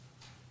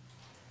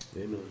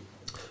Amen.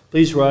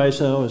 Please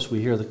rise now as we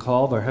hear the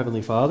call of our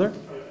Heavenly Father.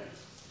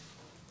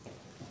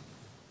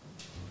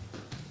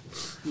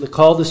 The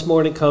call this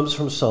morning comes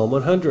from Psalm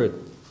 100.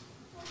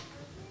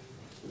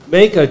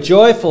 Make a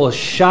joyful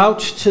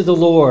shout to the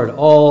Lord,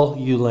 all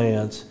you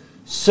lands.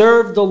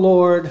 Serve the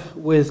Lord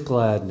with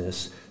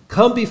gladness.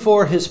 Come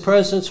before his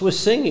presence with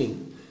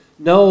singing.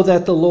 Know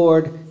that the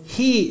Lord,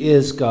 he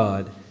is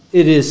God.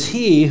 It is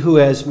he who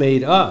has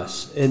made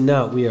us, and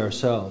not we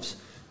ourselves.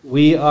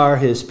 We are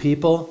his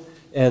people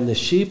and the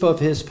sheep of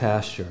his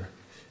pasture.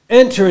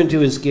 Enter into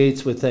his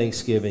gates with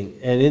thanksgiving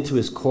and into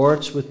his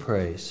courts with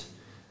praise.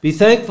 Be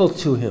thankful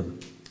to him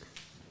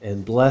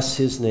and bless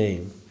his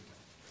name.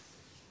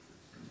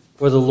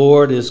 For the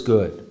Lord is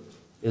good.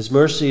 His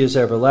mercy is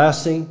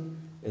everlasting,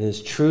 and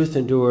his truth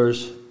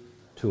endures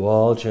to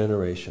all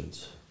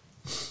generations.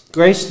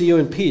 Grace to you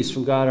and peace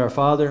from God our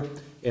Father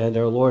and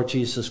our Lord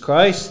Jesus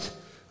Christ.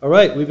 All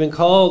right, we've been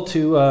called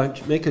to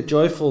make a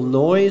joyful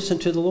noise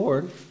unto the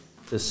Lord,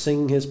 to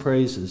sing his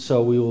praises.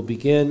 So we will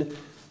begin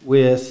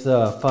with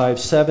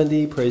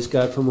 570, Praise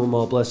God from whom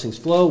all blessings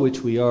flow,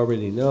 which we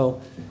already know.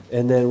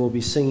 And then we'll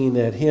be singing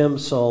that hymn,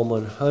 Psalm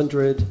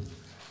 100,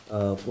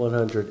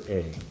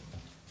 100A.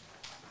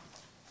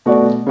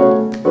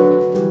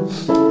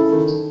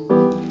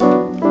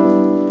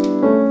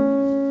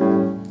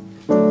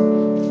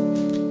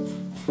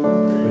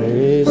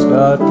 Praise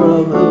God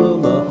from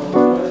whom all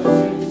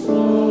blessings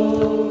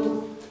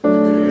flow,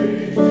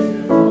 praise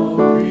him all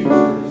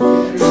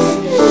creatures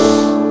sing.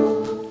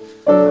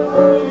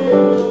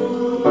 Hallelujah,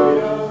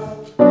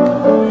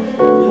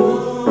 hallelujah.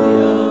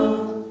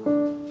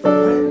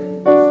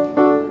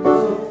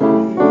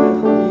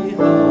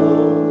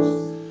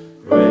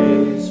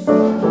 Praise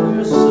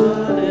Father,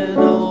 Son, and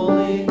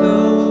Holy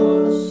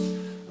Ghost.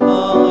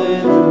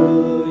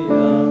 Hallelujah,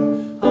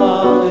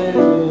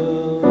 hallelujah,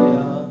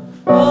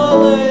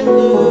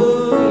 hallelujah,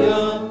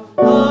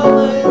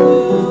 hallelujah,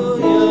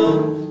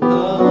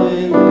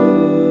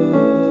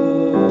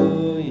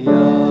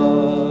 hallelujah.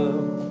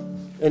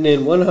 And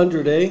in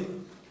 100A,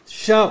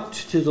 shout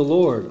to the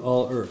Lord,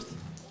 all earth.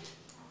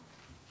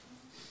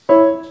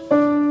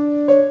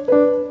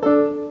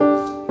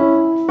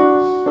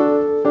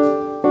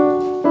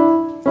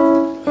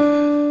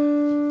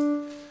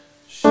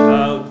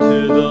 Shout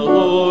to the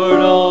Lord,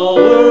 all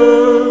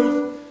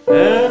earth,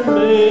 and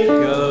make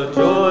a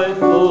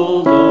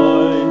joyful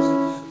noise.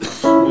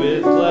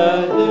 With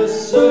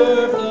gladness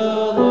serve the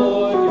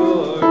Lord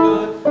your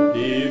God.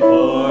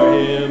 Before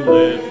him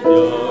lift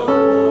your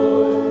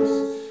voice.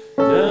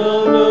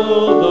 Now know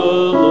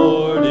the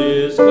Lord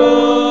is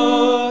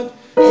God.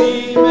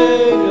 He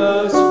made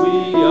us, we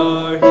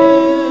are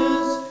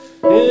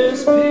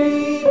his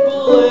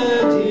people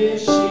and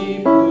his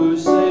sheep who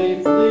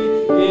safely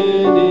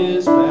in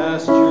his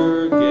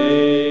pasture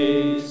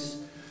gaze.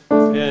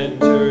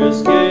 Enter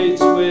his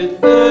gates with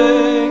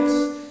thanks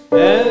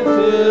and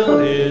fill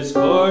his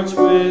courts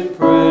with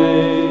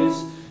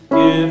praise.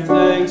 Give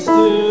thanks to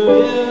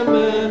him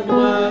and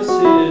bless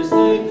his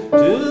name.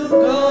 To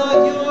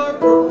God your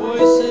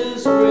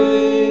voices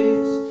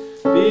raise,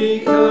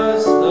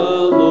 because the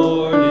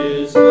Lord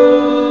is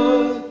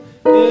good.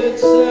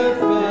 Its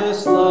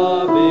steadfast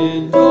love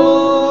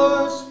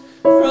endures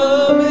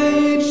from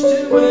age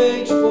to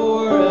age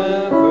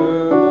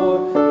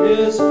forevermore.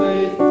 His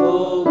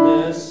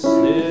faithfulness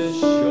is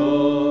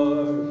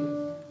sure.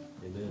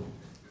 Amen.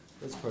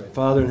 Let's pray.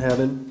 Father in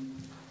heaven,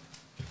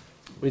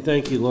 we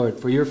thank you, Lord,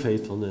 for your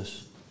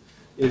faithfulness.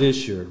 It is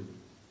sure.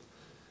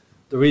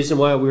 The reason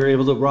why we were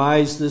able to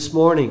rise this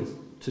morning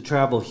to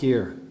travel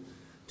here,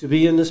 to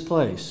be in this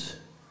place,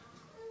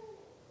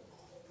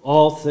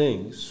 all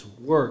things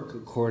work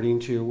according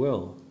to your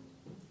will,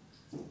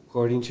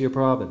 according to your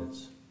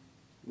providence.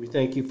 We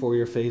thank you for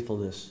your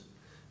faithfulness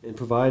in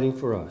providing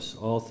for us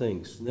all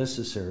things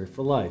necessary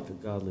for life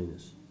and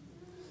godliness.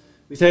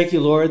 We thank you,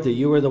 Lord, that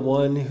you are the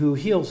one who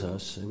heals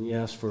us, and we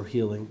ask for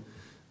healing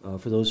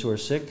for those who are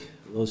sick,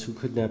 those who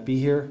could not be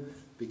here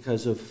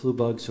because of flu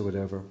bugs or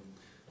whatever.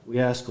 We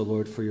ask, O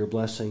Lord, for your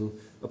blessing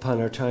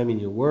upon our time in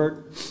your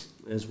word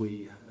as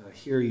we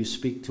hear you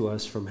speak to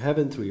us from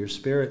heaven through your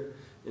Spirit,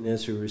 and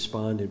as we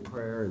respond in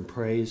prayer and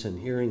praise and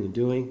hearing and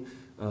doing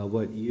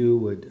what you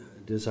would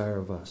desire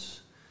of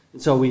us.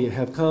 And so we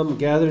have come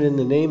gathered in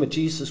the name of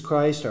Jesus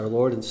Christ, our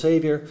Lord and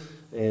Savior,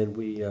 and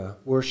we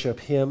worship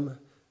him,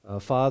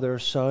 Father,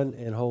 Son,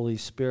 and Holy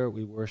Spirit.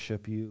 We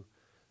worship you.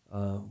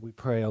 We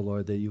pray, O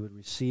Lord, that you would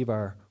receive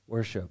our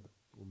worship,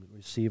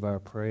 receive our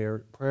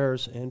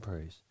prayers and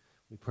praise.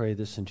 We pray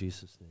this in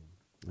Jesus' name.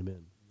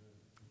 Amen.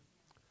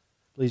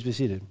 Please be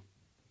seated.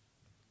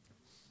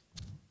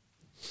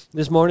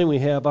 This morning we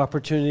have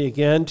opportunity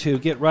again to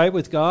get right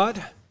with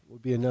God.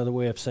 Would be another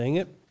way of saying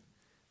it.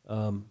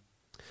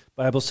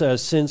 Bible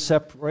says sin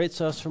separates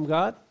us from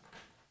God.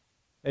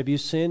 Have you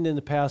sinned in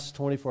the past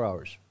 24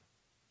 hours?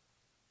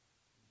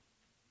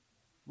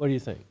 What do you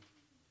think?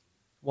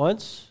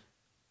 Once?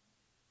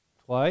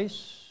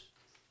 Twice?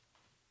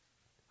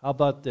 How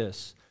about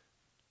this?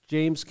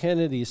 James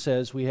Kennedy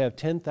says we have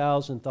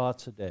 10,000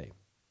 thoughts a day.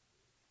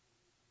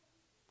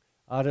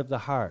 Out of the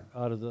heart,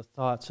 out of the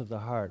thoughts of the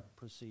heart,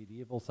 proceed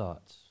evil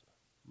thoughts,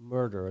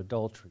 murder,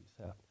 adultery,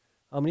 theft.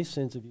 How many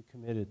sins have you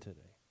committed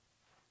today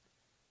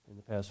in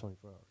the past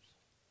 24 hours?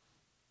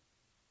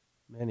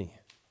 Many.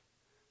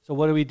 So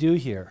what do we do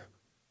here?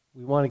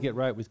 We want to get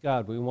right with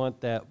God. We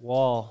want that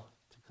wall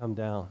to come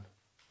down.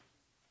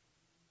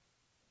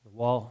 The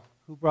wall,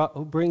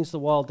 who brings the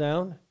wall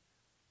down?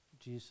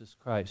 Jesus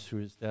Christ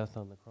through his death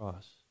on the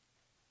cross.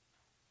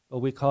 But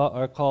we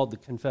are called to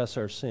confess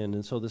our sin.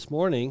 And so this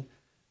morning,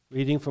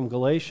 reading from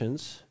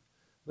Galatians,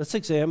 let's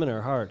examine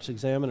our hearts,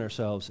 examine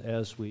ourselves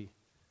as we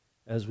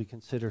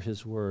consider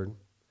his word.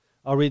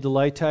 I'll read the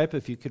light type,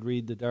 if you could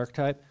read the dark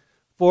type.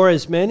 For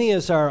as many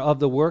as are of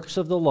the works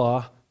of the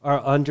law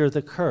are under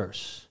the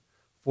curse.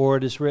 For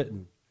it is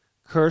written,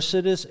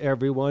 Cursed is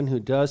everyone who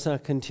does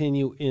not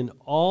continue in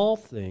all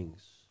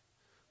things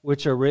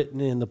which are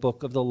written in the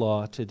book of the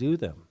law to do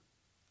them.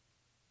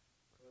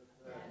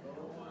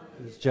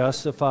 Is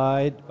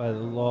justified by the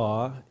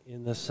law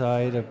in the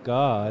sight of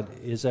God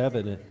is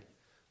evident,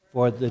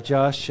 for the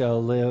just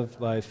shall live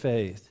by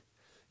faith.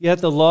 Yet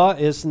the law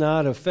is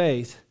not of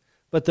faith,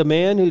 but the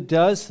man who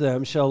does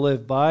them shall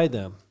live by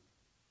them.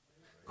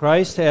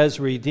 Christ has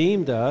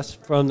redeemed us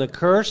from the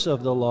curse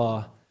of the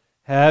law,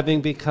 having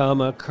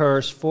become a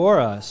curse for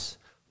us.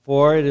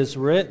 For it is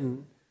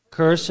written,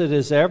 Cursed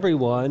is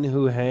everyone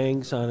who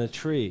hangs on a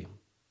tree.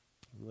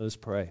 Let us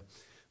pray.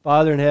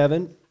 Father in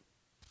heaven,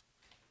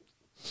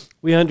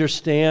 we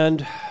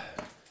understand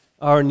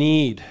our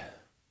need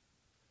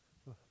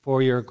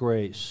for your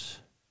grace.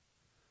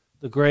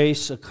 The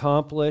grace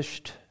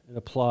accomplished and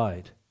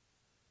applied.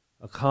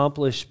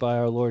 Accomplished by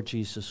our Lord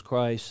Jesus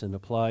Christ and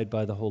applied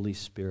by the Holy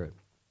Spirit.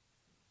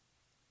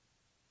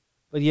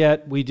 But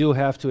yet we do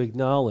have to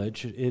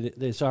acknowledge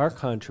it is our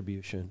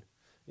contribution.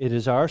 It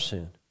is our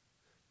sin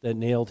that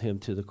nailed him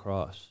to the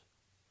cross.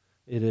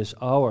 It is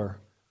our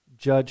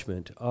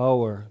judgment,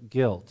 our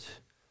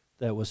guilt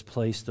that was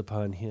placed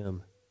upon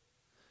him.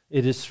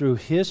 It is through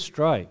his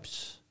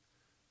stripes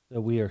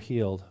that we are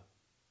healed.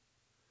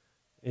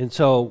 And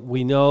so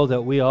we know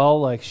that we all,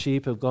 like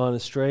sheep, have gone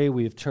astray.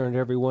 We have turned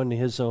everyone to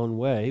his own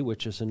way,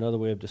 which is another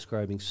way of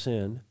describing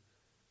sin.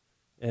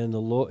 And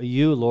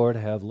you, Lord,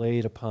 have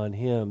laid upon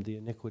him the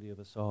iniquity of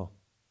us all.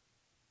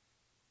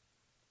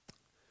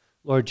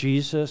 Lord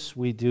Jesus,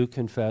 we do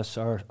confess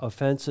our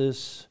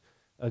offenses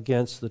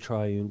against the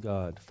triune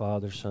God,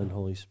 Father, Son,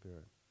 Holy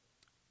Spirit.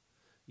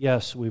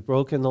 Yes, we've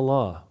broken the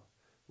law.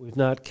 We've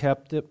not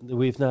kept it.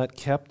 We've not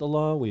kept the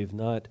law. We've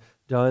not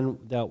done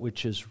that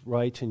which is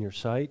right in your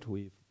sight.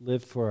 We've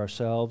lived for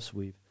ourselves.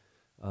 We've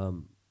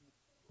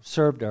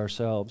served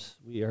ourselves.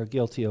 We are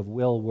guilty of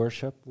will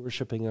worship,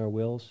 worshiping our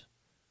wills.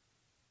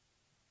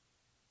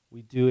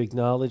 We do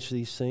acknowledge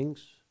these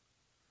things.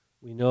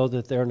 We know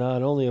that they're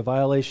not only a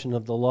violation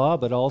of the law,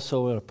 but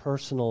also a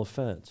personal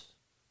offense.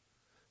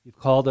 You've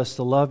called us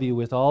to love you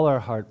with all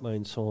our heart,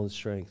 mind, soul, and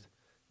strength,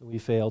 and we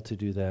fail to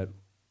do that.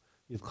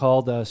 You've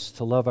called us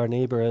to love our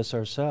neighbor as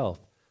ourselves,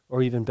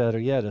 or even better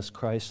yet, as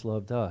Christ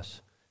loved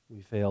us.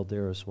 We failed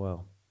there as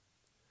well.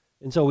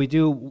 And so we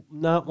do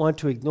not want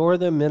to ignore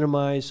them,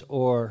 minimize,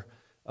 or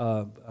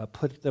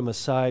put them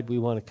aside. We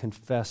want to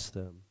confess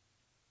them,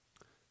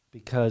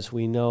 because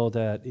we know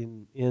that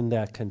in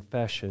that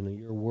confession,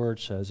 your word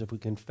says, if we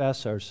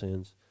confess our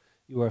sins,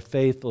 you are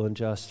faithful and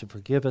just to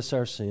forgive us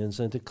our sins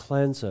and to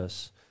cleanse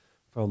us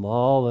from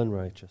all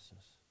unrighteousness.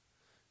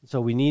 And so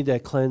we need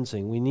that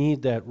cleansing. We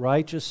need that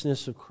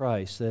righteousness of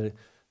Christ,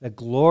 that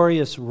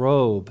glorious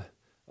robe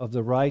of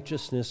the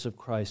righteousness of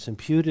Christ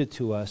imputed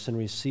to us and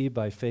received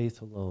by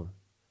faith alone,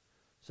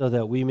 so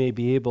that we may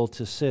be able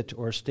to sit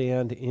or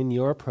stand in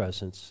your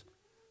presence.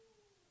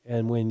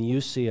 And when you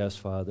see us,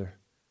 Father,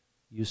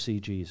 you see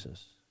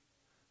Jesus.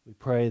 We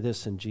pray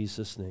this in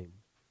Jesus' name.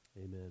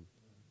 Amen.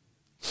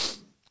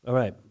 All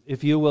right.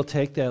 If you will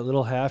take that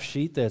little half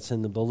sheet that's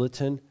in the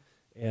bulletin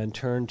and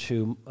turn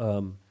to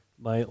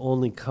My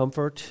Only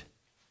Comfort.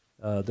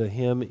 The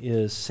hymn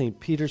is St.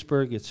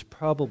 Petersburg. It's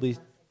probably...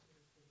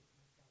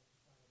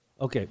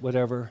 Okay,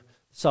 whatever.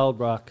 Solid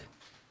Rock.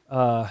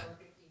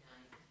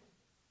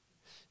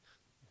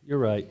 You're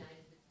right.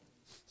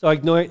 So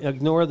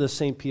ignore the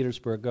St.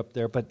 Petersburg up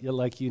there, but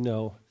like you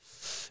know.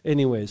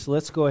 Anyways,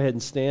 let's go ahead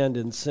and stand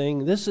and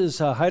sing. This is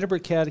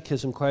Heidelberg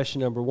Catechism,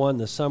 question number 1,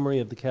 the summary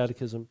of the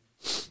Catechism.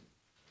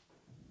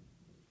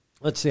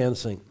 Let's stand and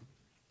sing.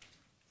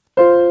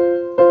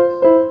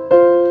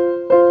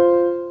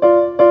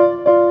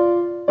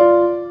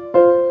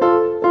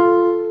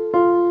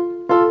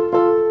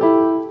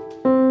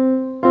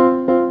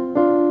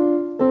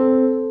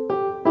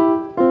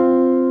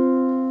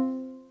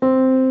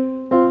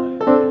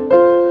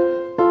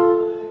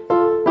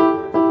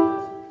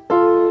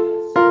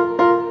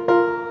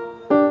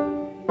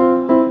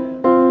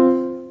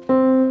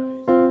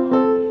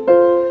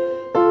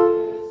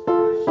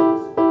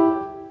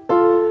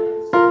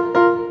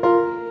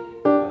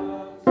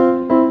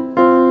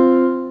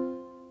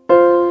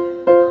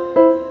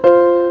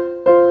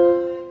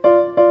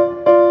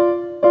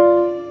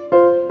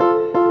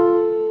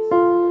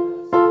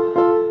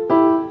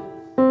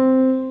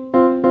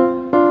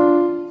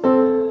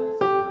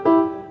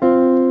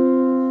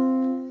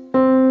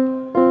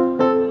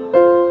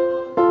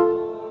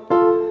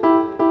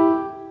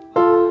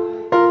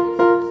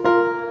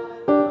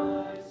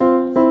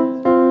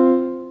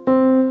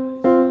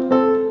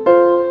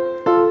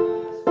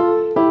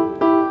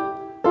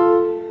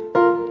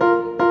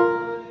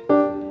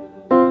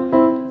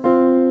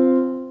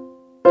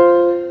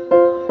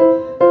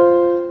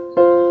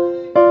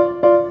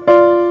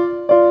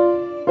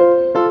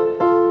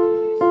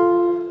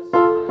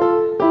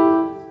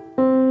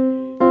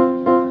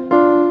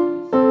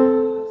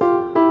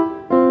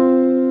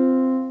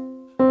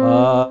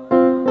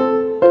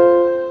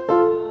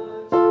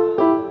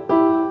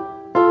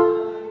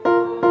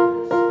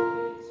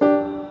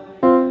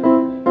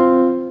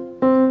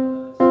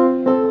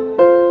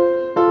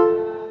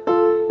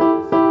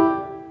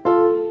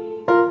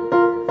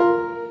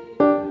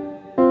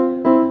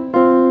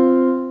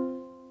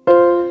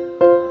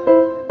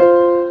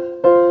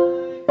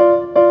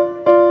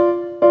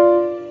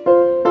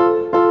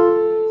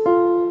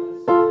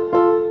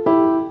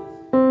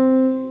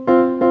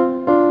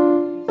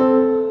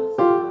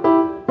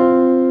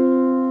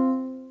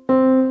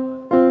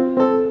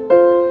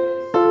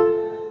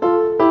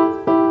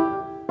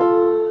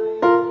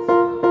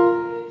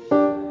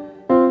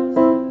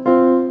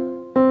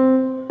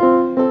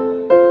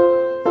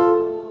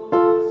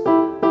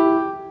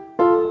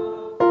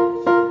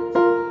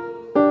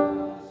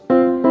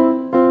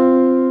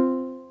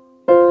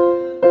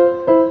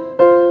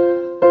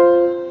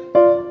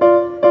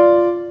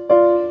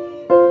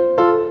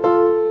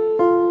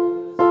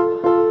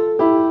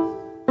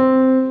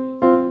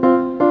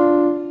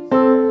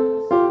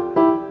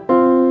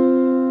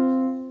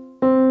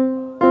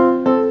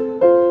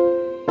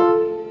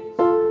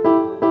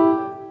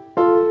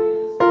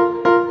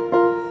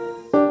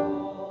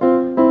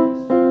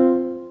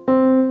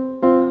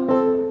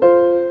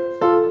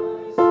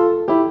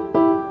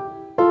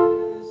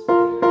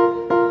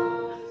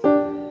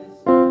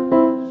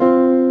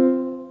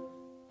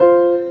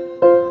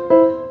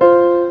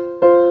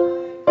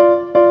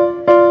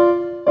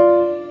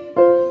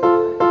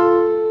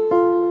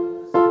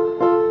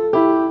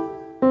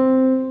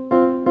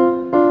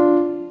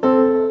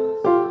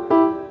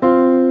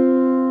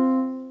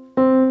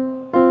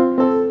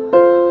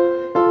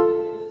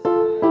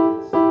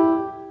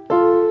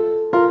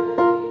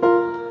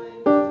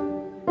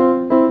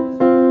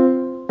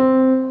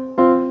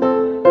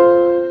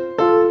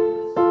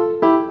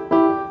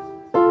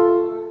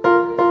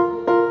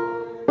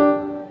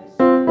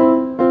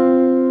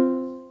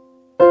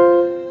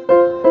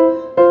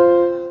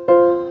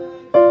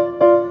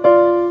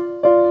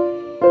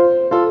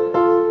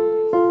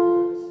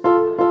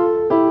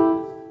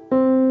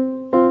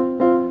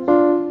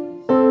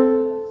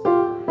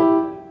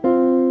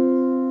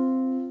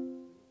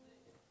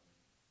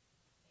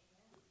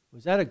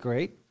 Was that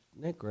great?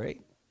 Isn't that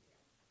great?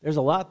 There's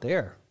a lot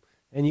there,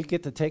 and you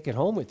get to take it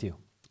home with you.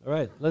 All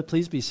right,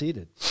 please be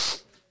seated.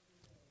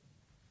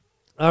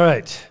 All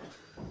right.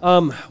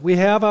 We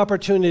have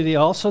opportunity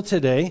also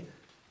today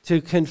to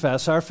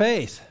confess our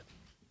faith.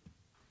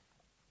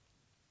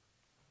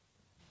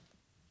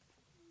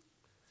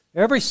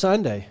 Every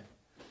Sunday,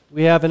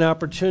 we have an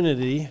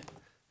opportunity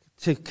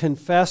to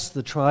confess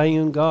the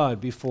triune God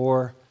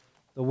before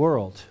the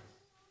world.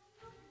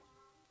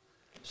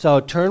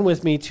 So turn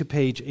with me to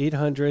page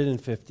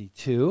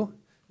 852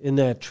 in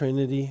that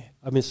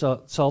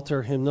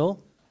Psalter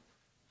hymnal,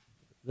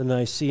 the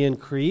Nicene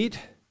Creed.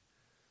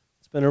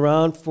 It's been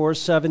around for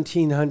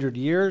 1,700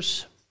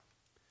 years.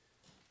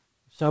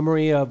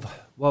 Summary of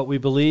what we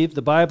believe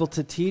the Bible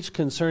to teach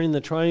concerning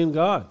the triune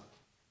God.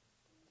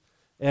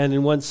 And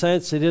in one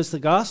sense, it is the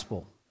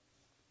gospel.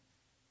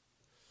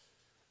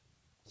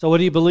 So what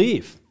do you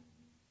believe?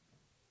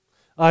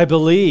 I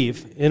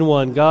believe in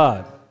one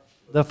God,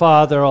 the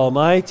Father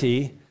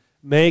Almighty,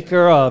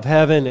 maker of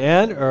heaven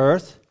and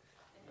earth,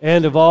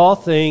 and of all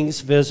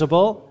things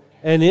visible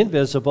and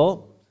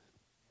invisible,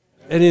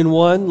 and in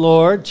one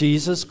Lord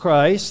Jesus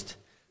Christ,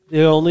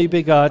 the only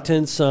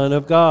begotten Son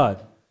of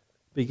God,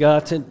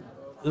 begotten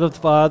of the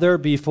Father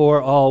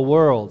before all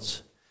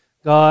worlds,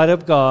 God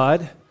of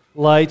God,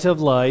 light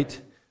of light,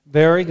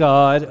 very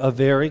God of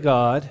very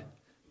God,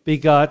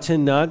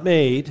 begotten, not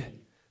made,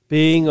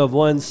 being of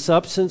one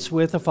substance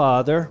with the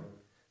Father,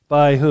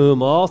 by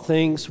whom all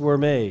things were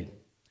made,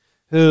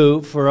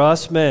 who, for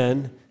us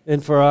men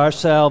and for our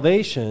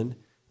salvation,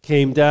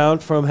 came down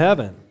from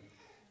heaven,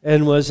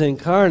 and was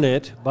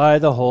incarnate by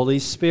the Holy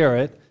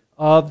Spirit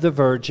of the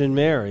Virgin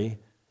Mary,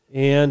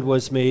 and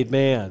was made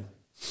man,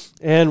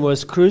 and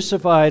was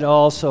crucified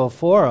also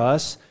for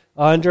us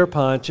under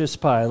Pontius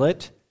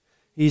Pilate.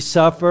 He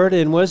suffered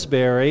and was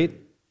buried,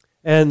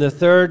 and the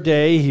third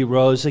day he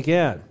rose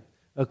again,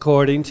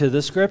 according to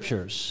the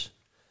Scriptures,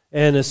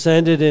 and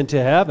ascended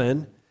into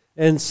heaven,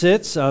 and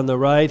sits on the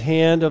right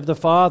hand of the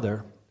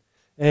Father,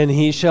 and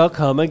he shall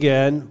come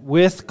again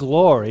with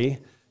glory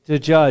to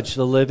judge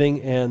the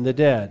living and the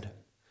dead,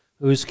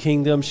 whose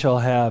kingdom shall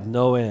have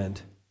no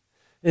end.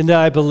 And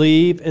I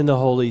believe in the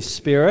Holy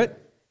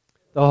Spirit,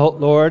 the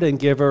Lord and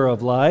giver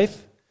of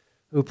life,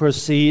 who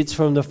proceeds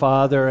from the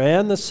Father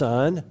and the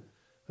Son,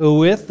 who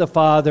with the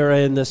Father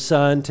and the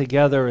Son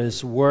together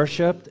is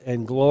worshipped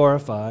and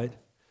glorified,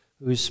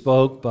 who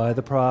spoke by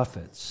the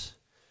prophets.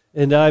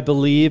 And I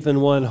believe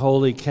in one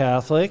holy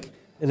Catholic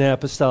and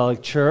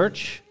Apostolic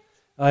Church.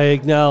 I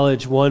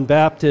acknowledge one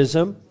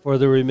baptism for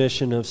the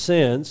remission of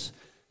sins,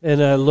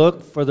 and I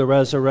look for the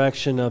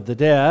resurrection of the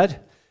dead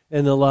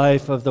and the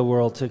life of the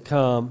world to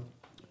come.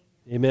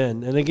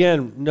 Amen. And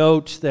again,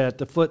 note that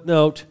the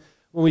footnote,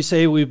 when we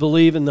say we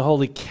believe in the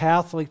Holy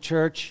Catholic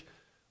Church,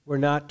 we're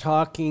not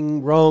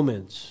talking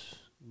Romans.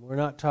 We're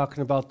not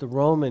talking about the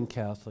Roman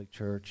Catholic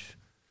Church.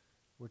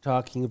 We're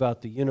talking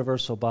about the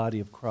universal body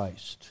of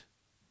Christ,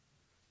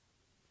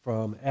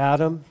 from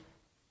Adam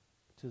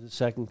to the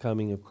second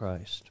coming of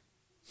Christ.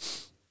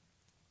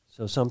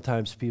 So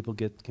sometimes people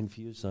get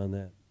confused on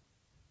that.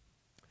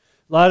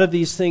 A lot of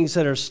these things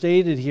that are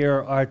stated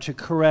here are to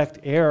correct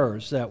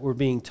errors that were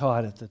being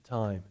taught at the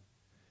time.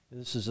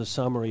 This is a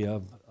summary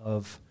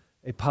of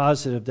a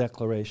positive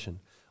declaration.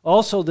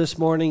 Also this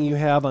morning you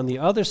have on the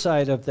other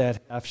side of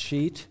that half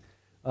sheet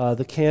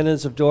the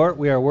canons of Dort.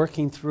 We are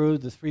working through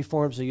the three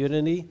forms of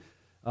unity.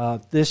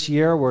 This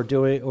year we're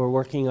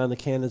working on the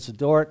canons of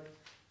Dort.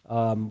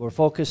 We're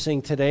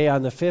focusing today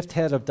on the fifth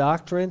head of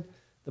doctrine,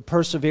 the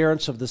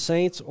perseverance of the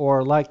saints,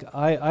 or like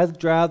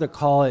I'd rather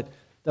call it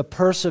the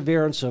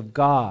perseverance of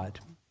God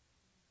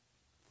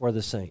for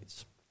the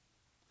saints.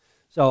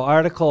 So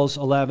Articles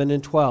 11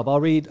 and 12. I'll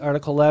read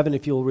Article 11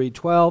 if you'll read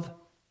 12.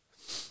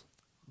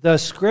 The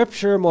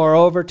Scripture,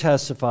 moreover,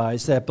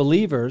 testifies that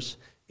believers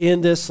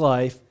in this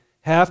life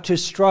have to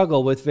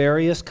struggle with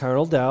various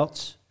carnal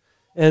doubts,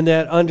 and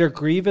that under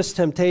grievous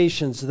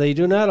temptations they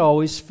do not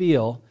always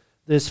feel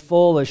this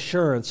full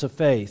assurance of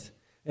faith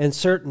and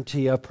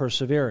certainty of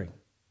persevering.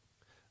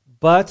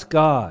 But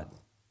God,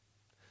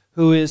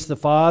 who is the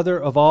Father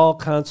of all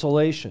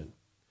consolation,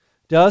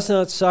 does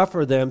not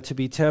suffer them to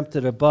be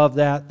tempted above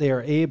that they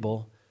are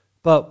able,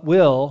 but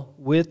will,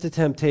 with the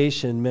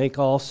temptation, make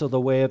also the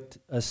way of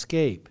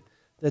escape,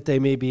 that they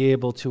may be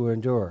able to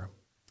endure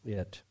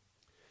it.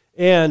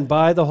 And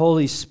by the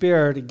Holy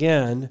Spirit,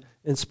 again,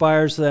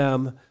 inspires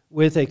them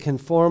with a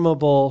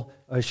conformable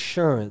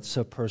assurance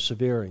of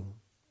persevering.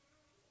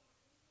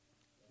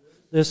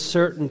 This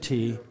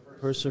certainty,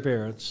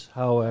 perseverance,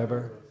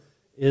 however,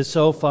 is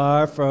so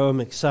far from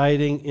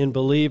exciting in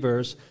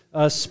believers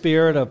a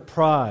spirit of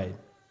pride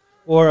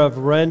or of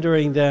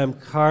rendering them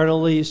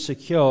carnally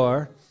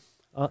secure,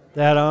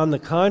 that on the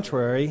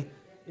contrary,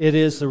 it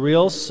is the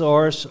real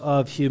source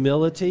of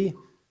humility,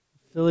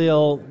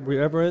 filial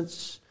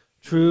reverence,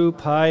 true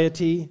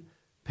piety,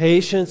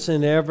 patience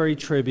in every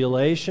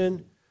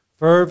tribulation,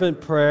 fervent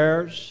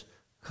prayers,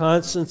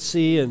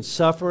 constancy in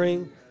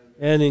suffering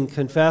and in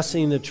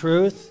confessing the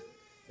truth,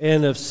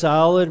 and of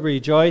solid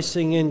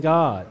rejoicing in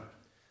God,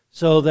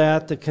 so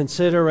that the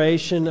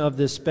consideration of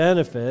this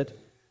benefit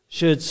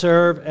should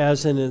serve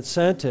as an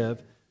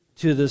incentive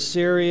to the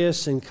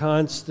serious and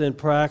constant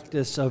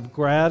practice of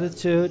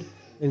gratitude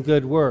and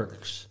good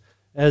works,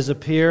 as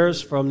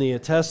appears from the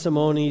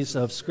testimonies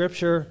of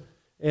Scripture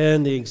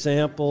and the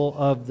example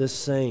of the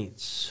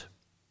saints.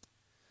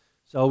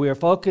 So we are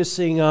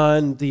focusing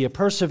on the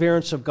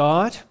perseverance of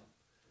God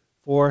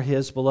for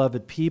His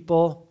beloved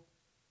people,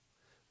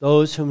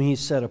 those whom He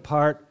set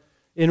apart.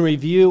 In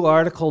review,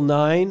 Article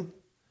 9,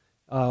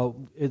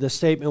 the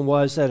statement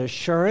was that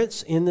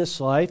assurance in this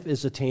life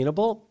is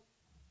attainable.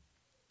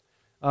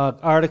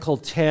 Article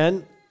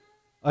 10,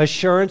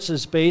 assurance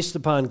is based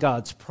upon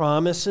God's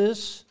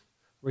promises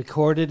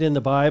recorded in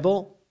the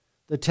Bible,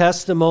 the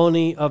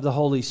testimony of the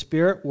Holy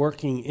Spirit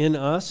working in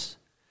us,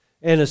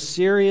 and a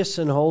serious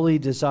and holy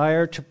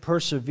desire to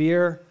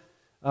preserve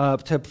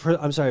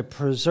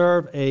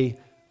a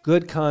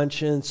good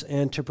conscience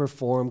and to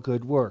perform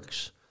good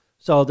works.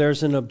 So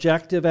there's an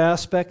objective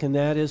aspect, and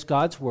that is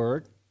God's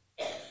Word.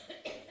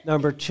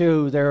 Number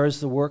 2, there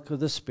is the work of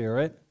the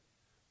Spirit.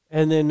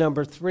 And then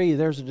number 3,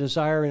 there's a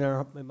desire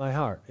in my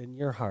heart, in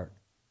your heart,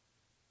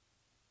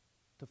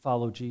 to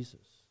follow Jesus,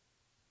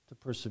 to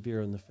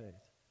persevere in the faith.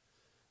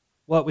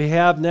 What we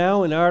have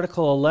now in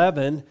Article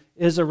 11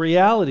 is a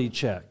reality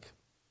check.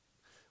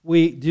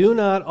 We do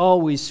not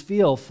always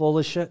feel full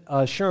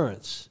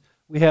assurance.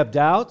 We have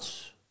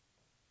doubts.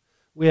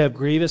 We have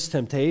grievous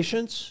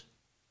temptations.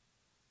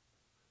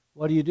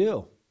 What do you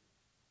do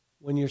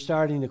when you're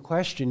starting to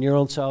question your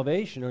own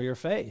salvation or your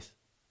faith?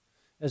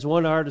 As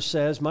one artist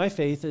says, my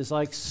faith is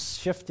like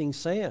shifting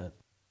sand.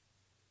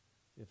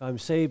 If I'm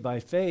saved by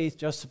faith,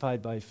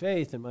 justified by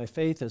faith, and my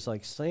faith is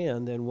like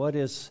sand, then what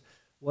is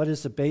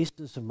the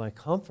basis of my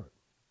comfort?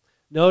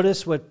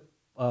 Notice what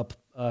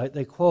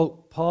they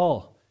quote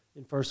Paul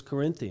in 1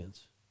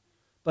 Corinthians.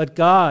 But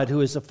God,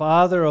 who is the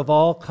Father of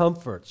all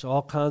comforts,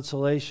 all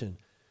consolation,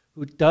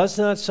 who does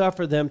not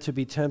suffer them to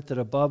be tempted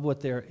above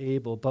what they are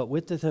able, but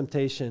with the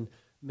temptation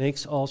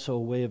makes also a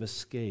way of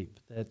escape,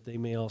 that they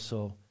may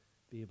also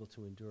be able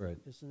to endure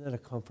it. Isn't that a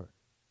comfort?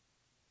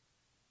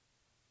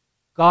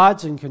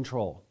 God's in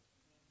control.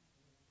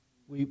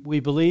 We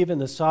believe in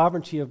the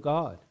sovereignty of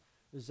God.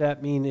 Does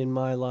that mean in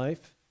my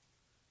life?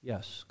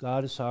 Yes,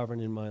 God is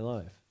sovereign in my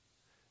life.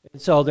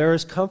 And so there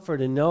is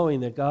comfort in knowing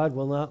that God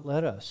will not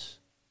let us.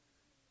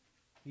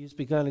 He's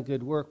begun a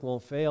good work,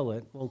 won't fail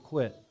it, won't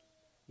quit.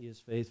 He is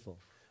faithful.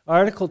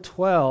 Article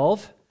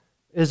 12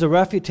 is a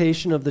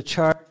refutation of the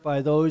charge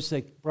by those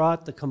that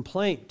brought the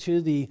complaint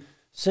to the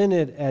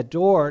synod at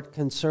Dort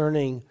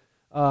concerning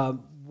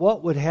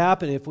what would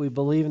happen if we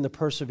believe in the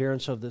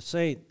perseverance of the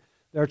saint.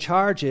 Their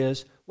charge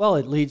is, well,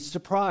 it leads to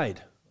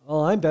pride.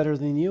 Oh, I'm better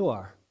than you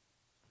are.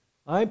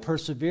 I'm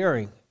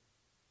persevering.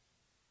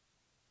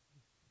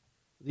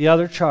 The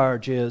other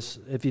charge is,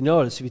 if you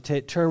notice, if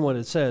you turn what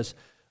it says,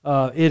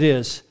 it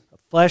is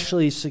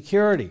fleshly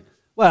security.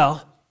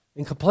 Well,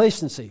 in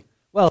complacency.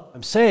 Well,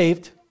 I'm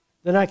saved,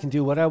 then I can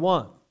do what I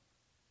want.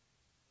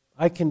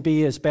 I can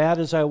be as bad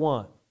as I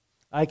want.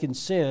 I can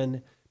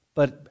sin,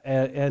 but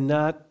and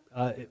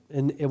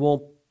it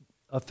won't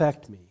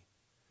affect me.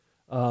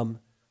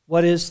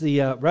 What is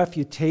the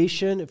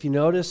refutation? If you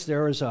notice,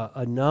 there is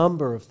a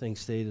number of things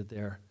stated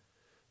there.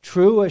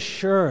 True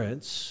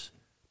assurance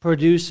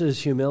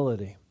produces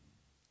humility.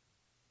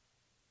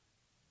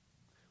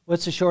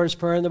 What's the shortest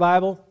prayer in the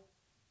Bible?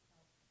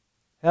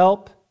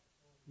 Help,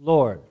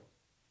 Lord.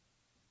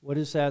 What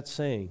is that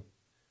saying?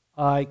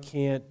 I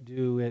can't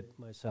do it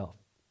myself.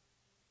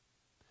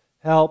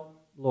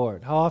 Help,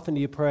 Lord. How often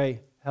do you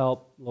pray,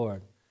 help,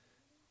 Lord?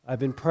 I've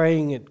been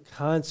praying it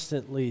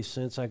constantly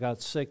since I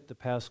got sick the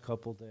past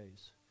couple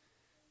days.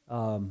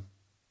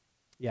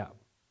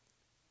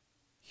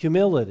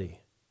 Humility.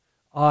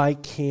 I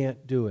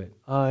can't do it.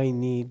 I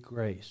need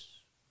grace.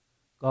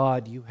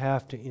 God, you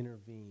have to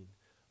intervene.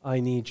 I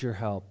need your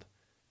help.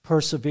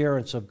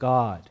 Perseverance of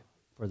God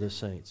for the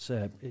saints.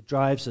 It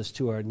drives us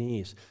to our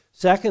knees.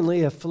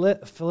 Secondly, a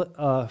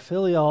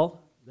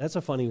filial. That's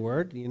a funny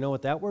word. Do you know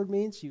what that word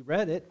means? You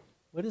read it.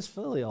 What is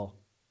filial?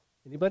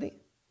 Anybody?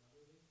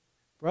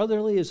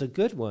 Brotherly is a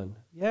good one.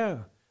 Yeah.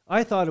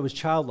 I thought it was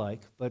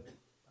childlike, but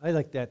I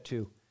like that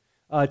too.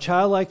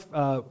 Childlike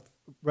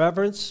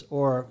reverence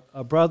or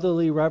a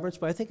brotherly reverence,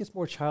 but I think it's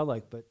more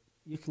childlike, but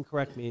you can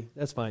correct me.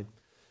 That's fine.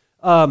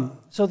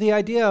 So the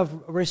idea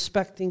of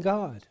respecting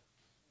God.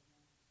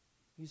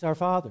 He's our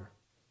Father.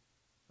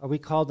 Are we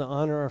called to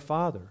honor our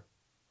Father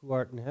who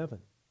art in heaven?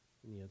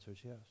 And the answer is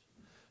yes.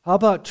 How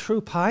about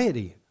true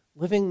piety,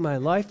 living my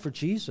life for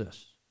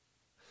Jesus?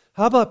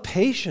 How about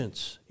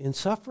patience in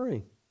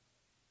suffering?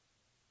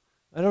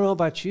 I don't know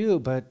about you,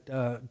 but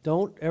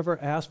don't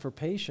ever ask for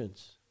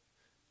patience,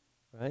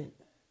 right?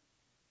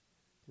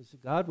 Because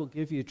God will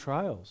give you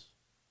trials.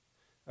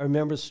 I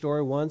remember a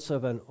story once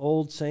of an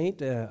old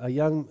saint, a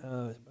young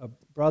a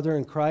brother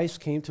in Christ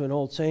came to an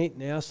old saint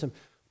and asked him,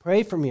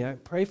 pray for me, I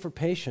pray for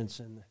patience.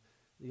 And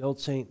the old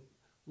saint,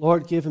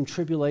 Lord, give him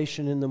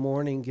tribulation in the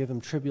morning, give him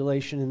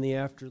tribulation in the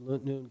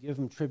afternoon, give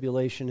him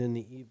tribulation in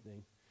the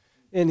evening.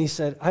 And he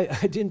said,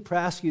 I didn't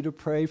ask you to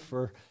pray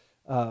for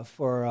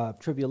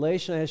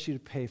tribulation. I asked you to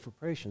pray for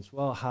patience.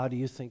 Well, how do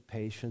you think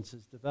patience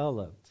is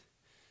developed?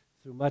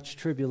 Through much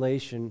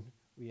tribulation,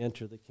 we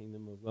enter the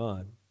kingdom of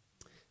God.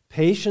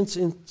 Patience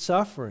in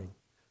suffering.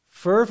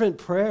 Fervent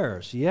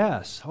prayers.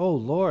 Yes. Oh,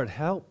 Lord,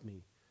 help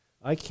me.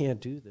 I can't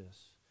do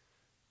this.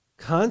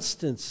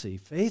 Constancy,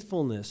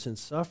 faithfulness in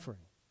suffering.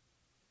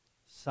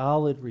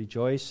 Solid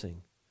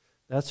rejoicing.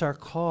 That's our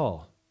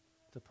call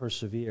to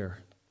persevere.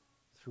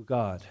 Through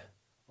God,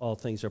 all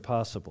things are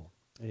possible.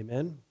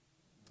 Amen?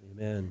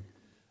 Amen.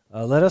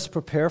 Let us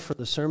prepare for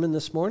the sermon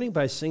this morning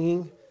by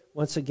singing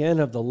once again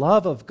of the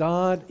love of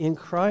God in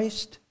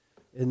Christ,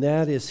 and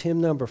that is hymn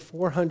number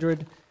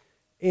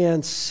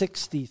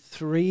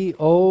 463,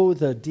 Oh,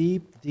 the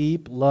deep,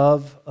 deep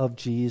love of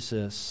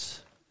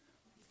Jesus.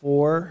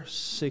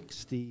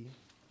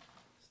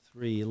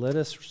 463. Let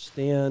us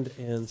stand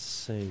and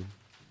sing.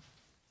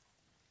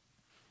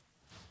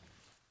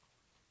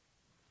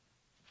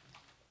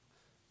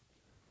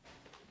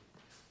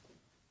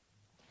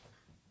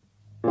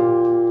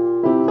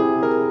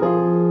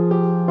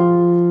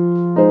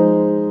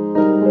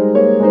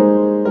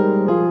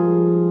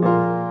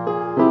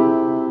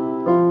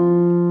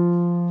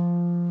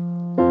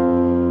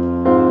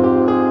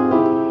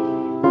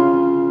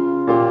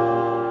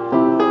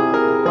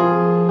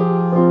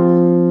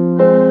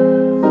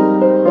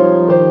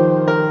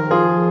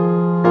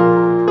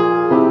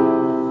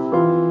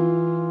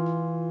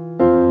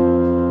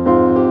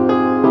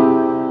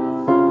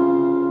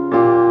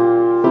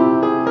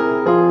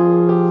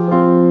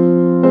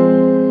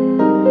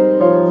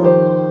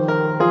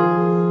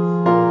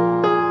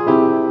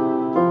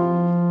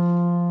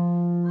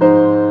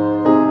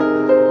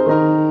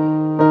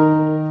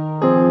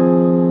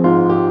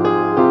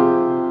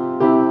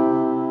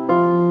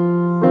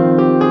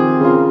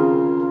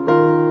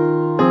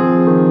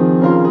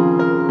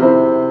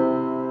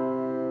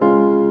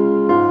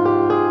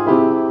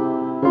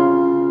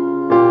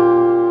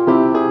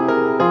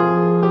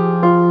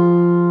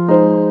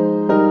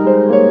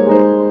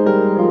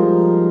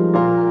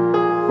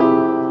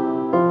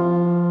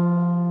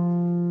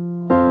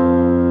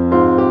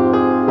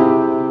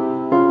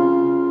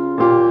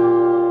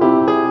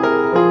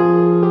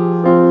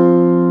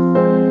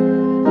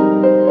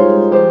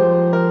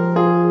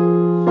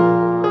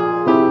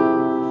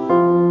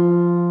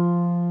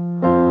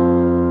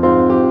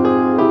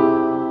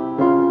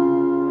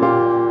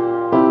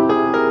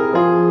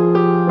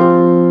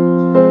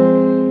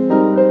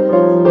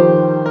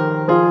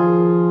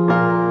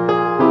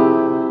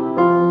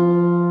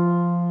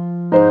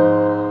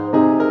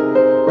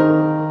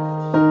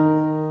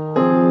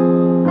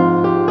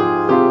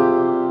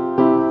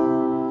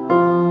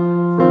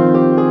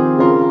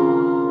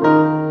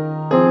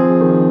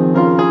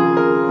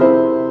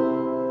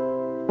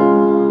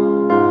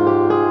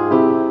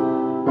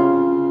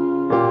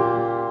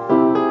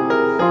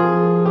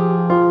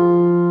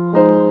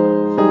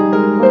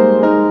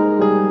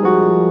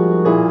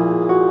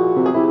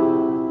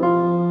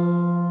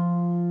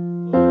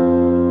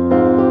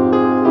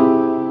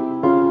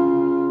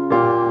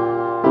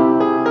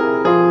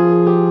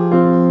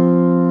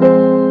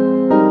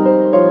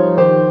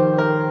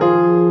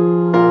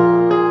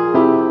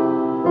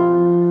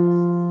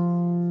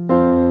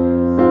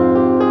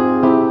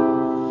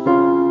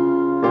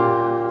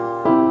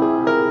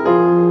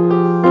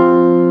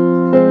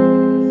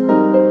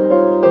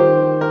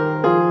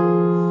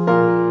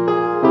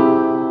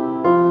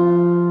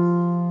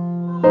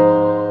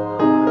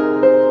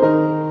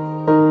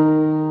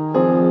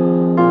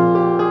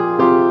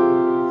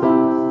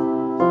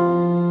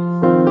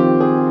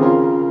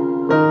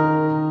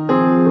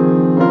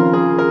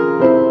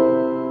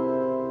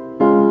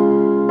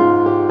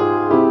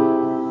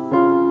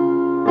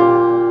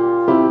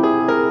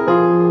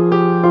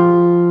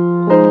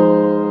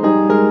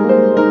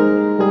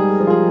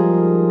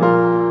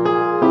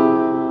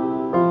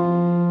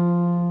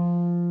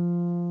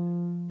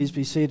 Please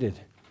be seated.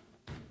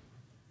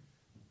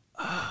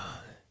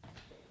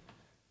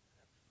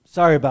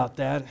 Sorry about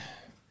that,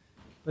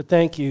 but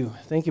thank you.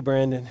 Thank you,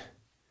 Brandon.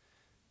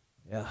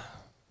 Yeah.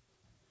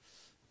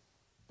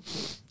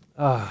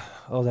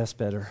 Oh, that's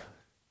better.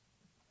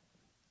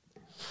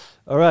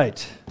 All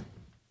right.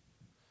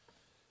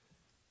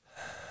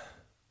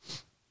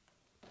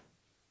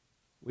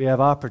 We have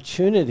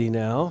opportunity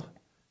now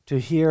to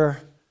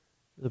hear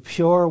the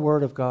pure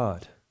Word of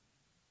God.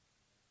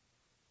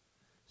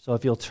 So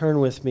if you'll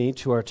turn with me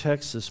to our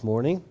text this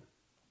morning,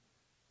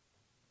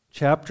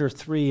 chapter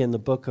 3 in the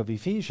book of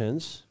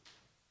Ephesians,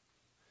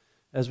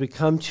 as we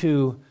come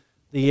to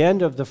the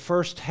end of the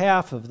first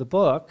half of the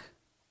book,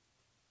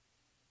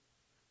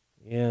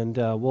 and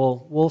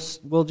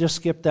we'll just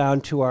skip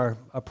down to our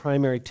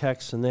primary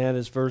text, and that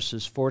is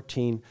verses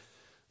 14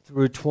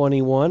 through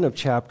 21 of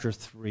chapter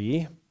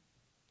 3.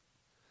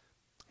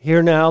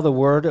 Hear now the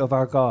word of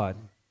our God.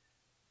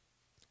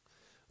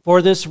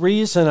 For this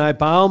reason I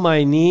bow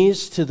my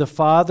knees to the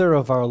Father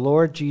of our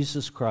Lord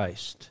Jesus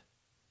Christ,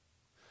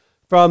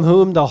 from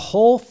whom the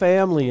whole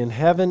family in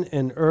heaven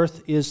and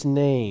earth is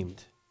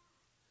named,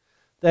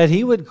 that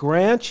he would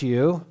grant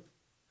you,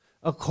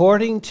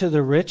 according to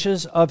the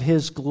riches of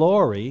his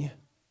glory,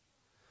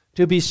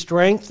 to be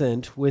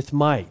strengthened with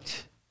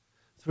might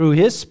through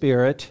his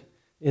Spirit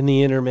in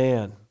the inner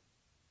man,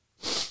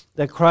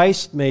 that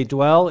Christ may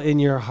dwell in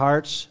your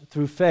hearts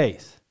through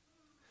faith,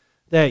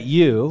 that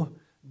you,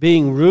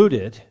 being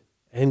rooted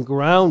and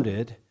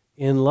grounded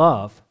in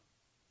love,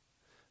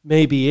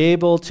 may be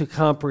able to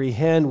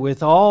comprehend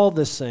with all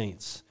the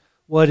saints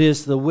what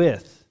is the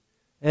width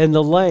and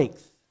the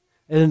length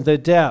and the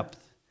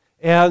depth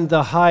and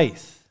the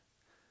height,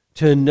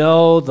 to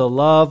know the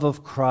love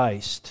of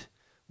Christ,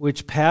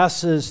 which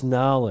passes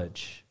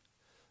knowledge,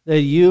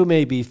 that you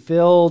may be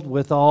filled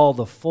with all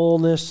the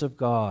fullness of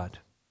God.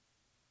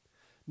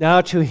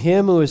 Now to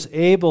him who is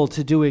able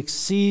to do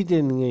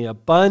exceedingly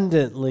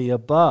abundantly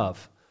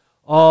above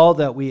all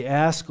that we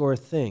ask or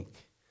think,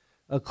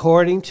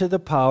 according to the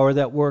power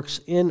that works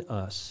in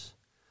us,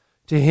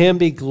 to him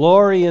be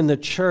glory in the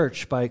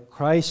church by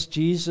Christ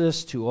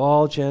Jesus to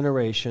all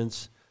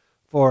generations,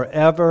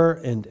 forever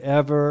and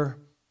ever.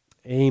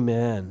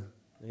 Amen.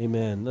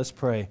 Amen. Let's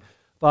pray.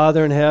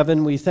 Father in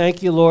heaven, we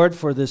thank you, Lord,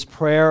 for this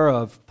prayer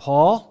of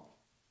Paul.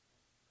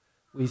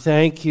 We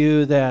thank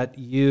you that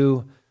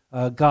you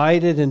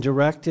guided and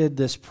directed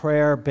this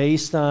prayer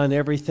based on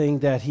everything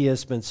that he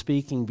has been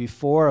speaking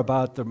before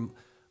about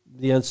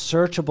the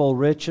unsearchable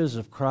riches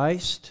of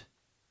Christ,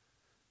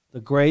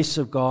 the grace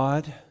of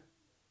God.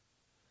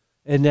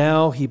 And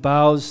now he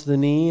bows the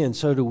knee, and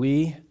so do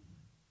we.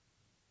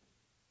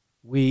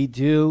 We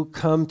do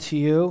come to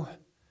you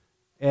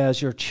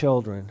as your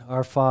children,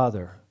 our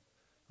Father,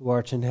 who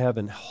art in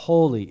heaven.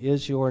 Holy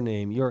is your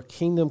name. Your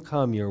kingdom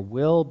come, your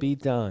will be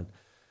done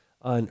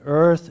on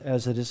earth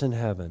as it is in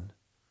heaven.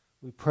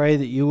 We pray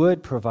that you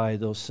would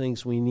provide those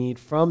things we need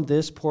from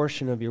this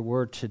portion of your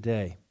word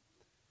today,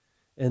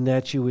 and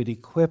that you would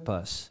equip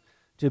us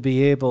to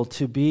be able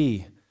to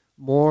be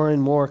more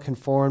and more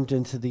conformed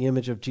into the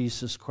image of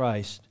Jesus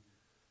Christ,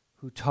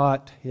 who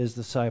taught his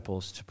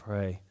disciples to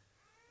pray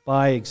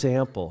by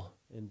example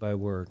and by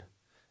word.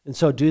 And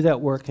so do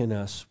that work in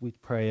us, we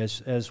pray,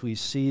 as we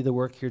see the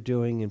work you're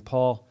doing in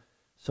Paul,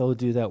 so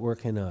do that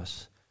work in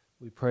us.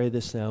 We pray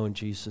this now in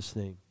Jesus'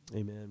 name.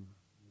 Amen.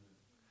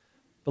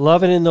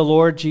 Beloved in the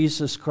Lord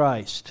Jesus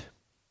Christ.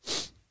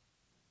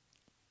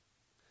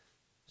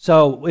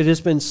 So it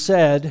has been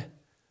said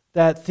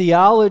that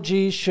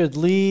theology should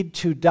lead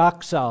to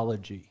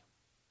doxology.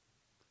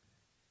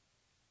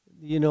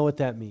 You know what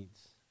that means?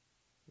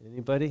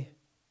 Anybody?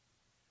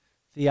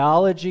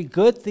 Theology,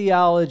 good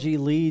theology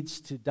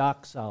leads to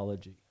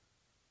doxology.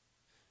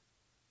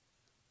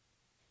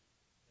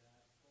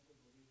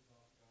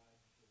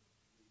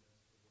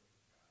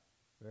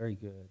 Very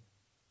good.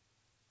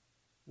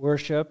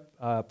 Worship,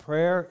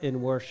 prayer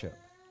and worship.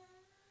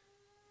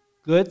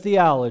 Good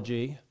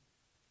theology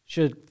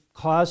should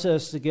cause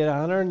us to get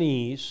on our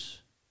knees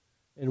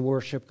and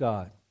worship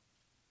God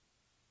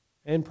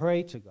and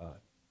pray to God.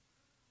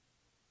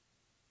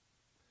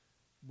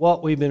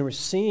 What we've been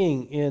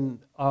seeing in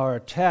our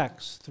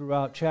text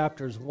throughout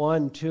chapters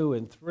 1, 2,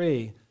 and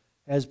 3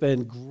 has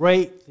been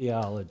great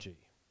theology,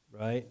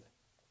 right?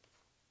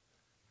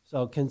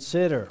 So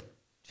consider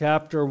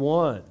chapter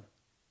 1,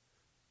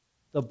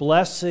 the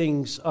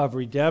blessings of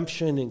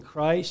redemption in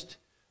Christ.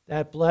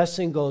 That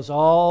blessing goes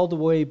all the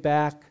way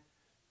back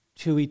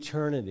to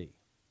eternity.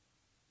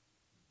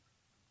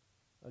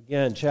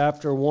 Again,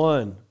 chapter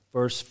 1,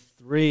 verse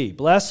 3.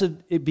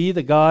 Blessed be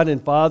the God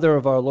and Father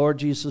of our Lord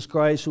Jesus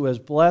Christ, who has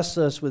blessed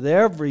us with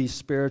every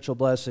spiritual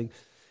blessing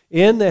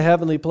in the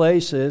heavenly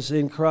places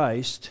in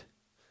Christ.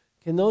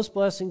 Can those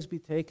blessings be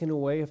taken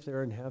away if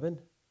they're in heaven?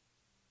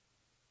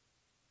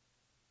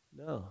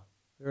 No,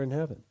 they're in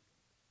heaven.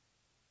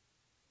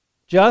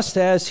 Just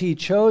as he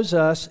chose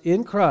us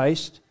in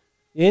Christ,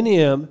 in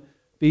him,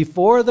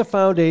 before the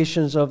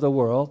foundations of the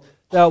world,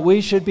 that we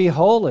should be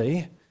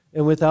holy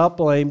and without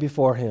blame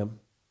before him.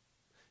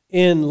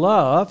 In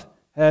love,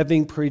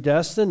 having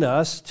predestined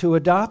us to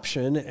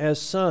adoption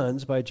as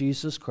sons by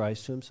Jesus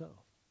Christ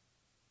himself.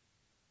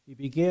 He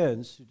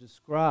begins to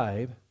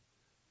describe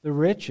the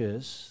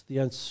riches, the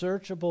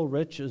unsearchable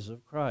riches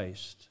of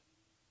Christ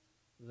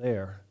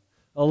there.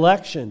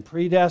 Election,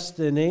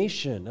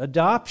 predestination,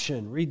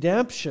 adoption,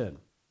 redemption,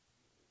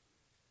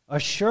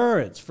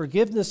 assurance,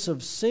 forgiveness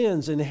of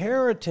sins,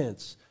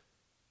 inheritance,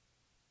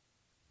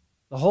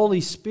 the Holy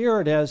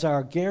Spirit as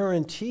our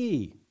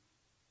guarantee.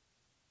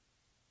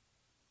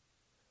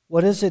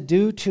 What does it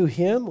do to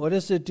him? What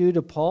does it do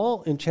to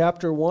Paul in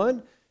chapter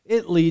 1?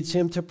 It leads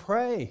him to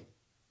pray.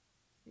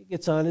 He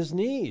gets on his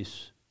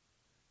knees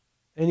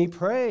and he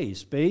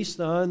prays based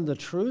on the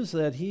truths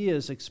that he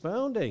is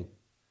expounding.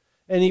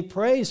 And he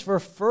prays for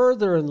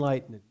further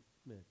enlightenment,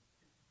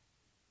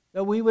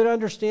 that we would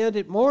understand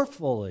it more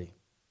fully,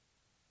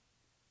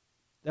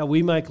 that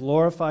we might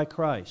glorify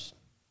Christ.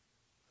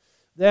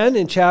 Then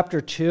in chapter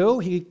 2,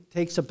 he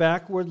takes a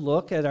backward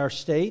look at our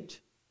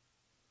state,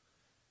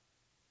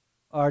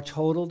 our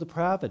total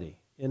depravity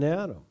in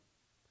Adam.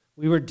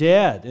 We were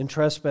dead in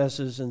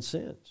trespasses and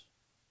sins.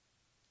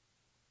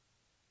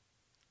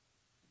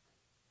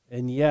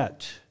 And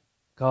yet,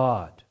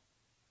 God,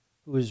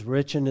 who is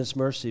rich in his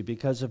mercy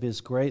because of his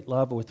great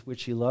love with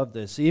which he loved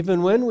us,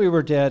 even when we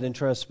were dead in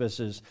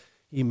trespasses,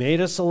 he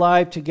made us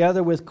alive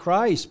together with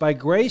Christ. By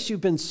grace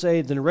you've been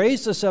saved, and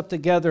raised us up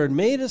together and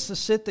made us to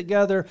sit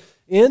together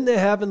in the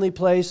heavenly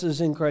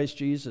places in Christ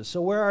Jesus.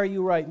 So where are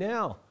you right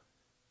now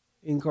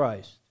in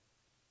Christ?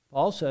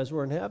 Paul says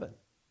we're in heaven.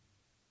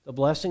 The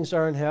blessings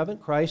are in heaven.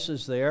 Christ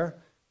is there,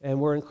 and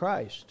we're in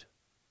Christ.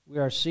 We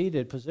are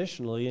seated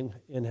positionally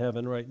in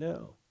heaven right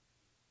now.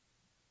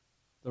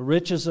 The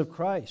riches of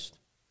Christ.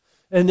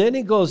 And then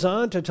he goes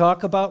on to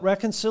talk about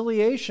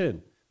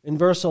reconciliation in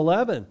verse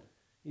 11.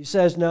 He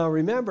says, now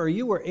remember,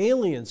 you were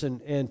aliens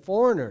and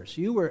foreigners.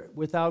 You were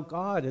without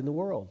God in the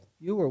world.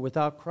 You were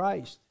without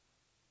Christ.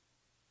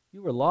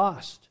 You were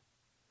lost.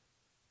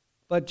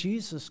 But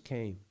Jesus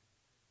came,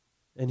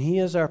 and he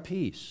is our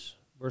peace.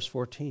 Verse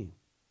 14.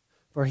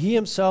 For he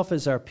himself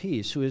is our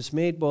peace, who has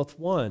made both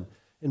one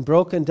and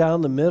broken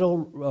down the middle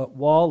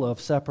wall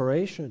of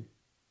separation.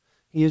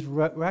 He has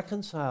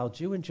reconciled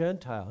Jew and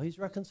Gentile. He's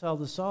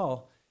reconciled us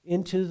all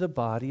into the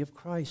body of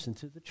Christ,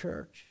 into the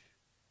church.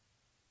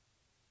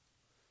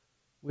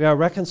 We are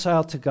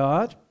reconciled to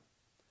God,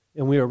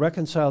 and we are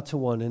reconciled to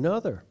one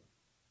another.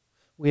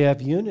 We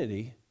have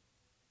unity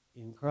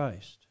in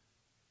Christ.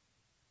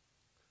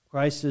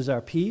 Christ is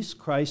our peace.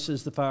 Christ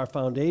is our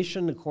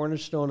foundation, the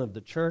cornerstone of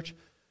the church.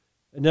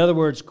 In other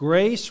words,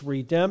 grace,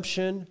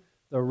 redemption,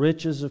 the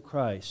riches of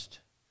Christ.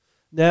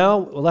 Now,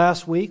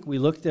 last week we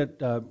looked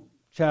at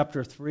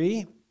chapter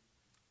 3.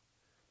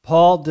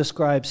 Paul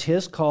describes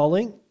his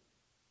calling.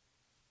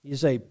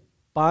 He's a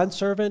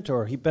bondservant,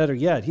 or better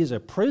yet, he's a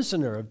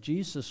prisoner of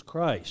Jesus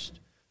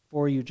Christ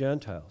for you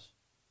Gentiles.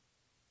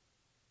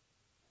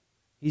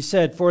 He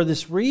said, for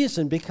this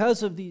reason,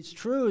 because of these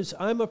truths,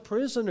 I'm a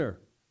prisoner.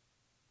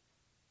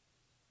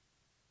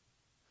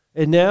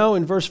 And now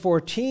in verse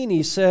 14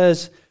 he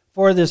says,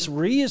 for this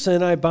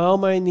reason I bow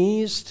my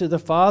knees to the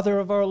Father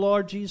of our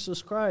Lord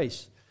Jesus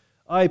Christ.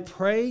 I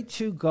pray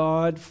to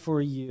God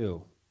for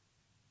you.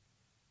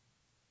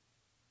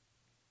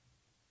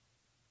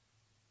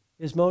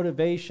 His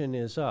motivation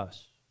is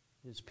us,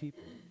 his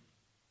people,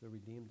 the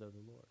redeemed of the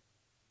Lord.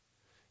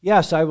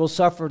 Yes, I will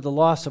suffer the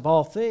loss of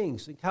all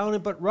things, and count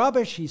it but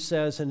rubbish, he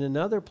says in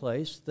another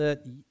place,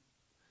 that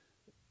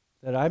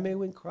I may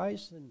win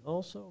Christ, and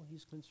also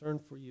he's concerned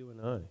for you and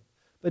I.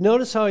 But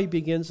notice how he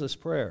begins this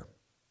prayer.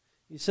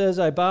 He says,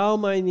 I bow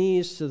my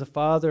knees to the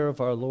Father of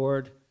our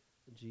Lord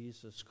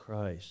Jesus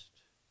Christ.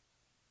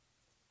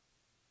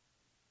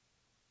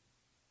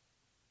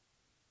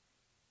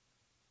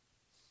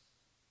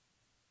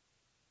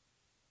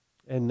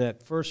 And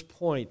that first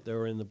point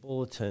there in the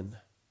bulletin,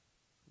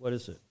 what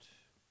is it?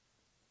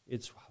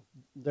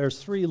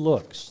 There's three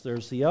looks.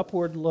 There's the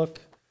upward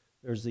look,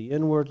 there's the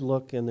inward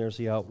look, and there's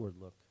the outward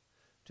look.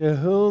 To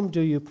whom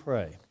do you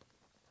pray?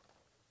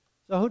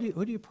 So who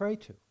do you pray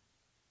to?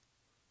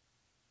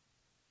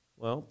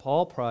 Well,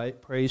 Paul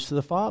prays to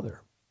the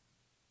Father.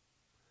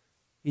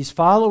 He's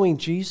following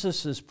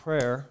Jesus'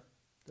 prayer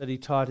that he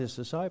taught his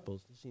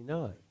disciples, is he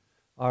not?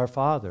 Our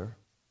Father,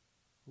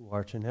 who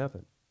art in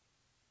heaven,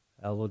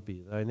 hallowed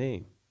be thy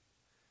name.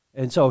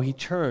 And so he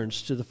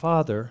turns to the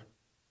Father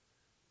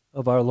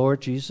of our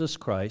Lord Jesus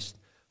Christ,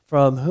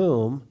 from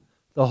whom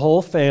the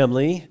whole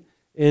family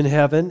in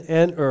heaven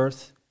and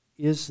earth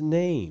is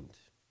named.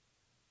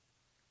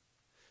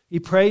 He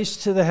prays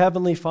to the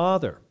Heavenly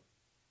Father,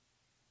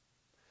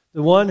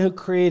 the one who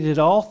created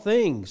all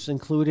things,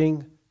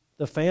 including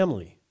the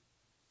family,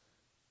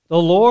 the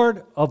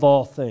Lord of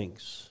all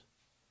things.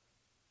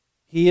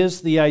 He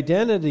is the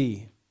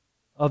identity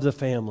of the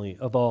family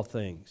of all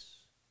things.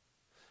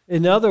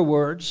 In other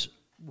words,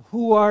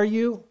 who are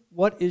you?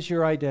 What is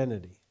your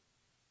identity?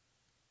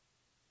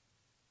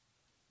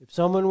 If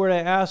someone were to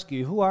ask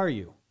you, who are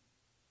you?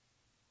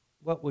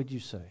 What would you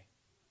say?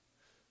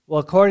 Well,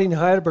 according to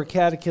Heidelberg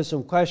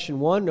Catechism, question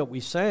 1 that we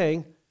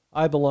sang,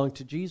 I belong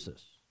to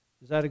Jesus.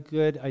 Is that a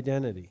good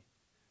identity?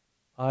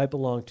 I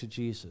belong to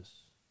Jesus.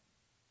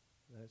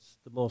 That's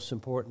the most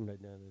important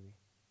identity.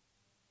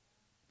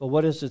 But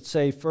what does it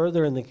say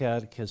further in the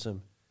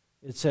Catechism?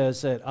 It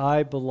says that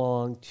I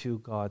belong to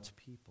God's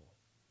people.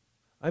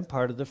 I'm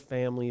part of the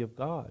family of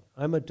God.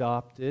 I'm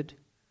adopted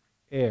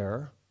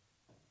heir.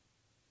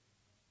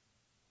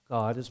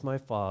 God is my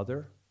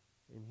Father,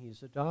 and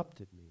he's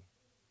adopted me.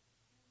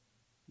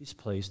 He's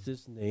placed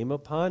his name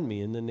upon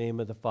me. In the name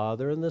of the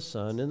Father and the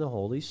Son and the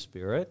Holy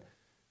Spirit,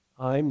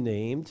 I'm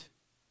named.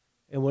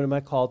 And what am I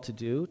called to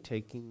do?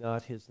 Taking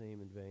not his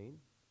name in vain,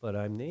 but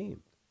I'm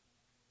named.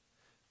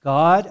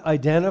 God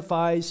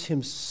identifies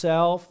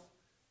himself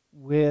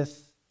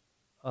with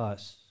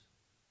us.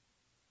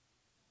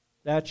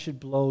 That should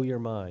blow your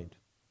mind.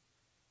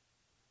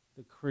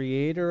 The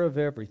creator of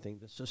everything,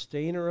 the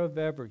sustainer of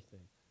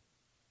everything,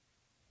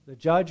 the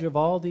judge of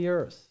all the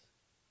earth,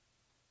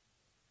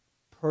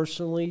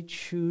 personally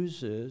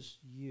chooses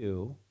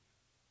you,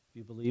 if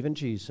you believe in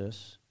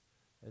Jesus,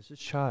 as his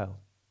child,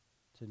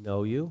 to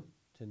know you,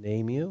 to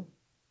name you,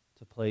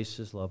 to place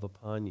his love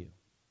upon you.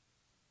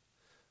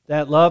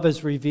 That love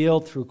is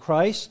revealed through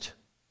Christ.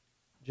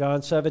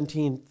 John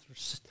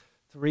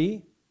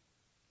 17:3.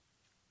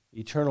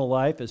 Eternal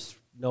life is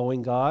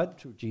knowing God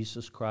through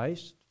Jesus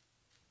Christ.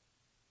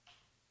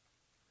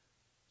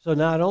 So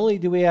not only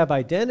do we have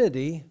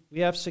identity,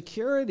 we have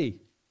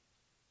security,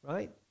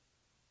 right?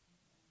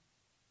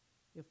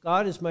 If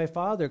God is my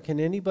Father, can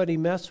anybody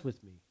mess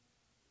with me?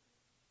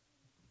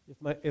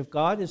 If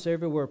God is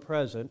everywhere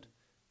present,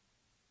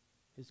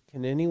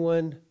 can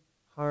anyone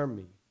harm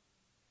me?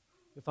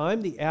 If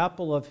I'm the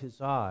apple of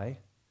his eye,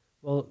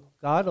 will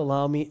God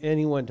allow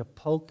anyone to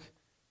poke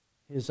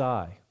his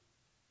eye?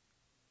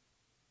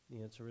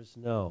 The answer is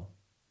no.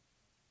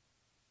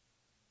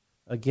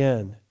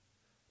 Again,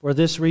 for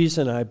this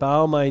reason I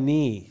bow my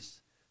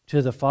knees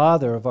to the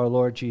Father of our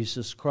Lord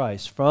Jesus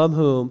Christ, from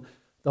whom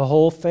the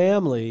whole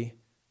family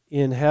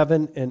in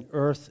heaven and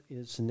earth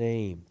is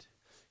named.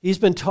 He's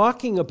been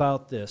talking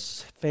about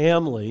this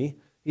family.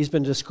 He's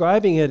been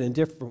describing it in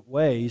different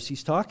ways.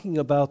 He's talking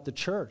about the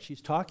church.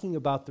 He's talking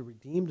about the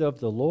redeemed of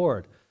the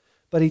Lord.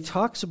 But he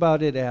talks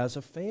about it as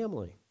a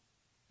family.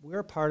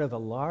 We're part of a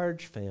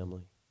large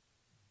family.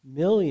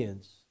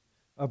 Millions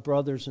of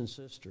brothers and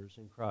sisters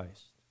in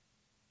Christ.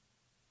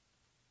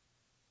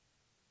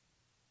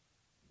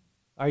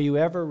 Are you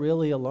ever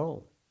really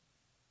alone?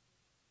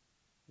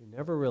 You're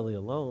never really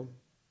alone.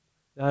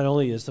 Not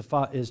only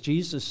is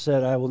Jesus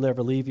said, I will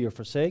never leave you or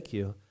forsake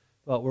you,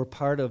 but we're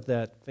part of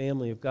that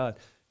family of God.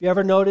 Have you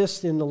ever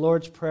noticed in the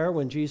Lord's Prayer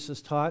when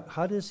Jesus taught,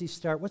 how does he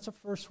start? What's the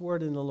first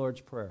word in the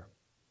Lord's Prayer?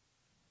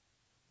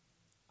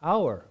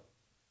 Our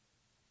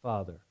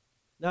Father.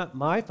 Not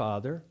my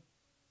Father,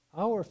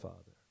 our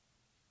Father.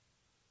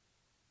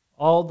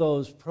 All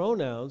those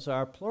pronouns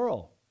are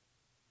plural.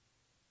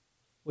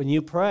 When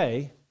you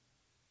pray,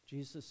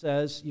 Jesus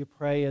says you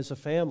pray as a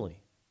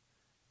family.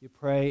 You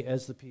pray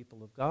as the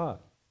people of God.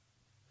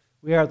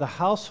 We are the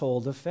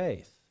household of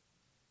faith.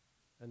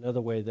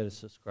 Another way that it's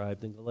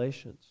described in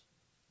Galatians.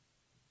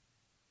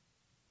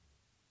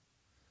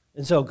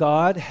 And so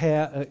God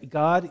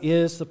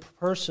is the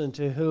person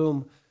to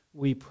whom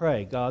we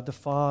pray, God the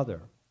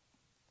Father.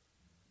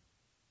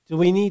 Do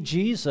we need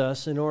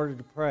Jesus in order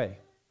to pray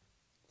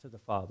to the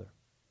Father?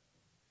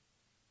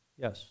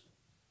 Yes.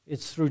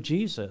 It's through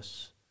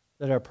Jesus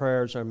that our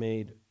prayers are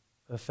made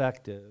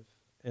effective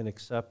and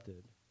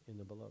accepted in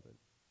the Beloved.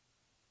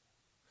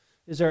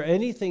 Is there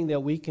anything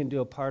that we can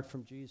do apart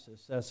from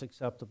Jesus that's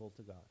acceptable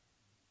to God?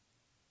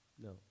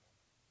 No.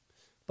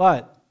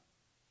 But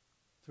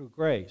through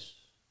grace,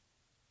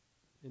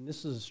 and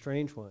this is a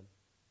strange one,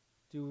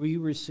 do we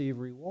receive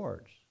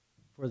rewards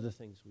for the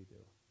things we do?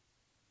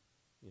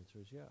 The answer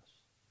is yes.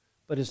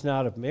 But it's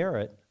not of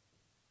merit,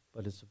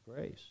 but it's of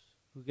grace.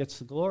 Who gets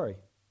the glory?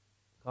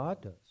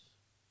 God does.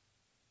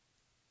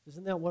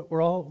 Isn't that what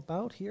we're all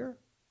about here?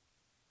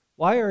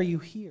 Why are you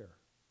here?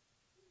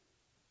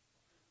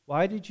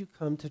 Why did you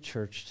come to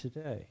church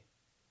today?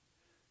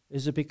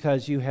 Is it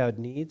because you had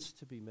needs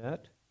to be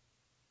met?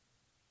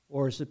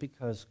 Or is it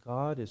because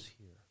God is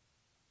here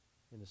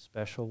in a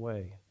special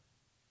way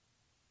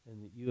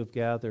and that you have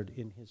gathered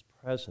in his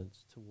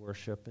presence to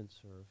worship and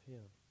serve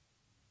him?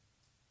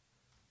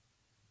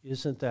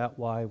 Isn't that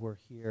why we're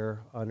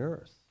here on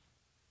earth?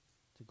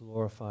 To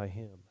glorify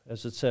him,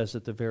 as it says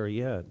at the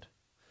very end.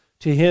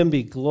 To him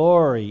be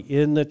glory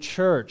in the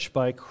church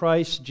by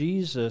Christ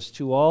Jesus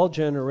to all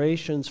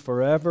generations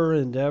forever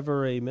and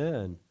ever.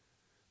 Amen.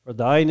 For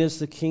thine is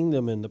the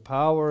kingdom and the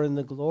power and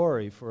the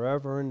glory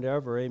forever and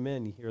ever.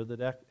 Amen. You hear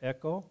that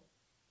echo?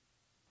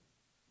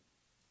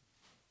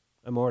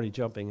 I'm already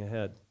jumping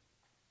ahead.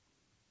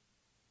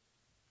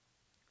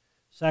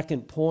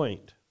 Second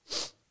point.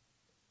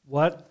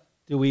 What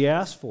do we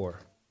ask for?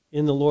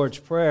 In the Lord's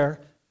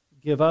Prayer,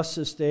 give us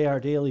this day our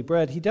daily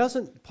bread.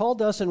 Paul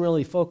doesn't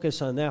really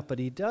focus on that, but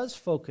he does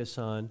focus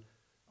on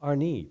our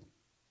need.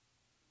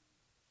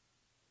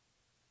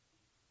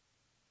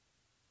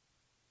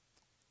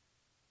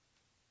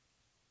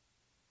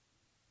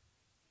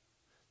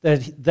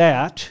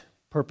 That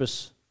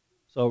purpose,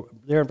 so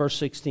there in verse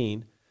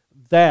 16,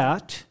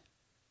 that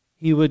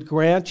he would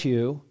grant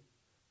you,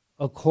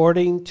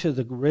 according to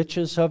the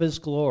riches of his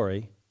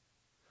glory,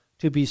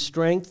 to be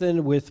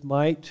strengthened with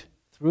might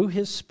through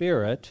his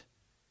Spirit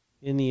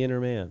in the inner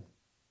man,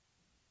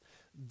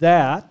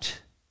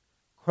 that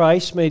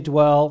Christ may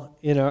dwell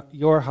in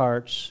your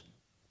hearts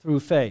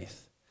through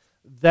faith,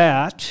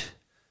 that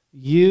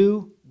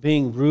you,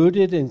 being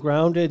rooted and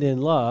grounded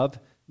in love,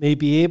 may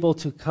be able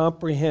to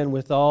comprehend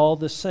with all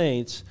the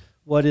saints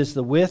what is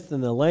the width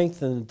and the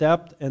length and the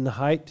depth and the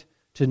height,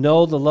 to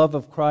know the love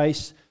of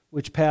Christ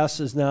which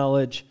passes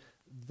knowledge,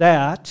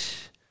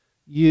 that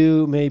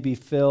you may be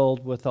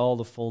filled with all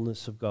the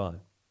fullness of God.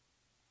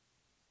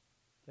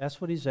 That's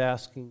what he's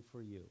asking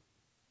for you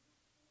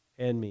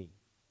and me.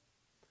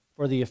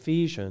 For the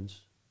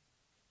Ephesians,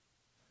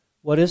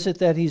 what is it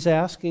that he's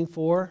asking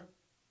for?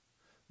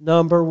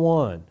 Number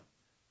one,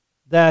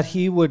 that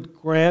he would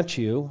grant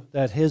you,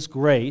 that his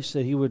grace,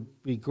 that he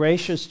would be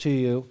gracious to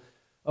you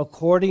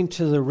according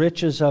to the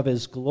riches of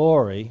his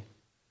glory,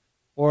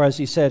 Or as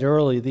he said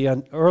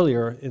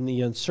earlier, in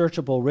the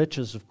unsearchable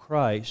riches of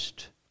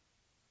Christ,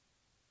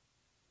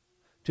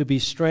 to be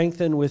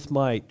strengthened with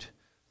might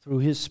through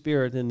his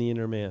Spirit in the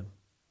inner man.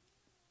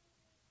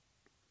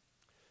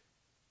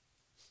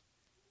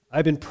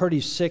 I've been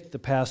pretty sick the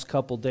past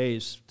couple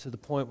days to the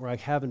point where I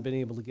haven't been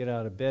able to get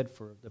out of bed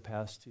for the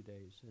past 2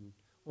 days, and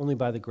only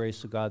by the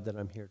grace of God that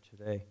I'm here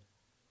today.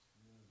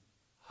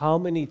 How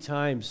many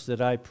times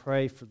did I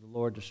pray for the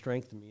Lord to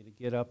strengthen me to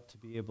get up to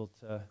be able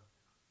to,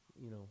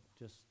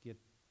 just get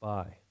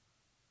by?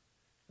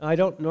 Now, I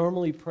don't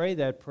normally pray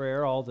that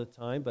prayer all the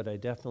time, but I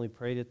definitely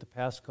prayed it the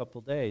past couple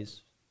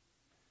days.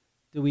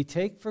 Do we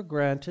take for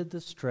granted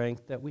the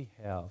strength that we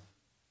have?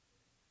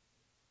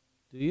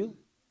 Do you?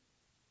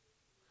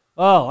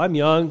 Oh, I'm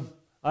young.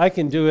 I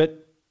can do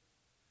it.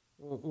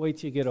 Wait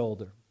till you get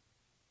older.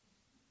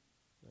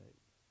 Right.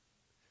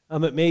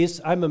 I'm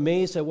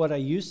amazed at what I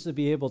used to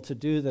be able to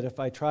do that if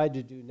I tried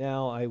to do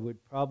now, I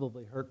would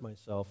probably hurt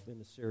myself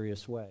in a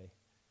serious way.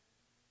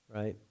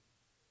 Right?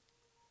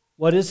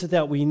 What is it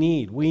that we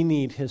need? We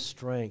need his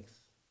strength.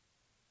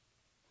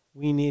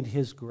 We need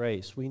his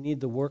grace. We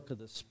need the work of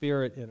the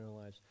Spirit in our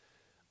lives.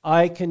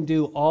 I can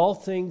do all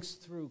things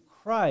through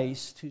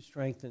Christ who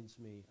strengthens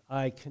me.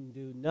 I can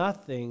do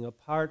nothing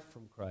apart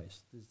from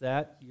Christ. Do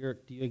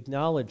you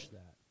acknowledge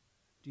that?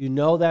 Do you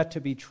know that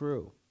to be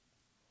true?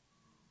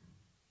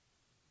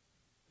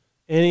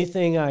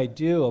 Anything I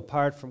do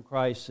apart from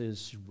Christ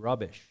is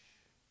rubbish.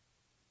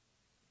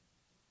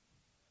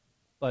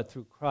 But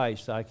through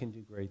Christ I can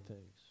do great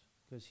things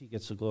because he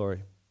gets the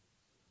glory.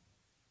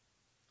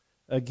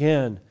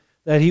 Again,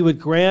 that he would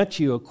grant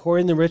you,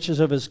 according to the riches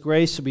of his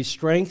grace, to be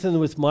strengthened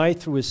with might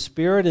through his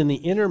Spirit in the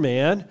inner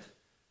man,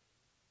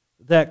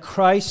 that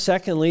Christ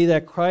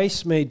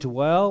may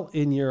dwell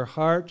in your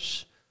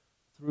hearts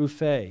through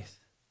faith.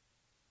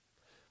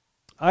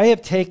 I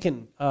have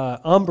taken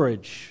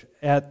umbrage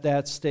at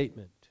that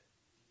statement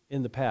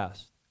in the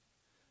past.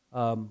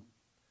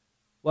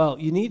 Well,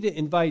 you need to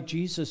invite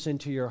Jesus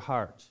into your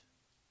heart.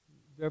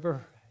 Have you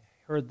ever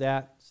heard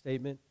that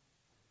statement?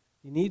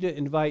 You need to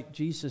invite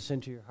Jesus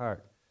into your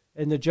heart.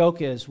 And the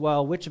joke is,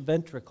 well, which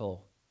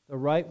ventricle? The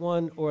right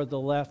one or the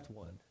left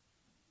one?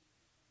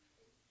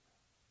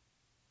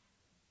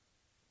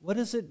 What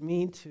does it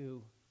mean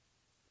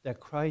that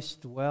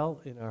Christ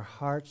dwell in our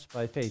hearts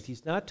by faith?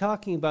 He's not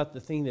talking about the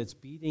thing that's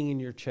beating in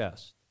your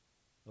chest,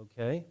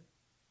 okay?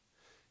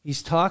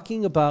 He's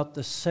talking about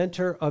the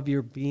center of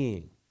your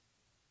being,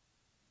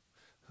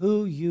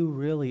 who you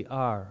really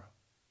are.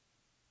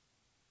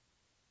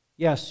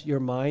 Yes, your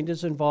mind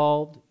is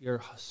involved,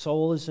 your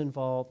soul is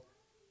involved,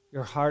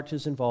 your heart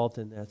is involved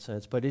in that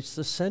sense, but it's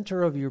the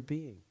center of your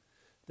being,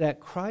 that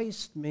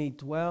Christ may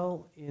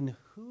dwell in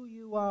who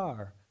you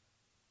are,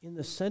 in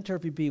the center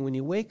of your being. When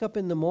you wake up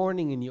in the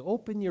morning and you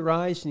open your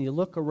eyes and you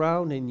look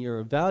around and you're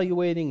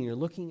evaluating and you're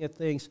looking at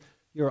things,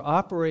 you're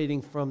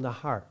operating from the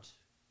heart,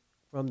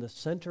 from the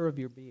center of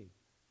your being.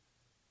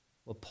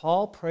 What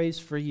Paul prays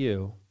for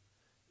you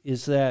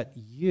is that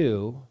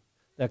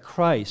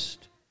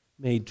Christ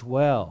may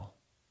dwell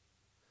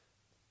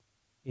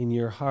in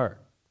your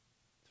heart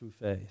through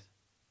faith.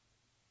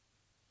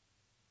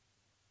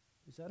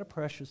 Is that a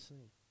precious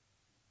thing?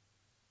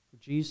 For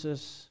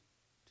Jesus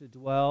to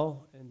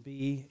dwell and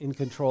be in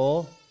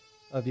control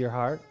of your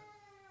heart?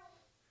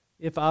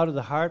 If out of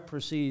the heart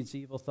proceeds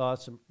evil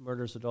thoughts,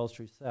 murders,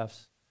 adulteries,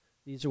 thefts,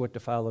 these are what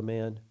defile a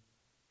man.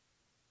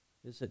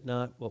 Is it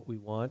not what we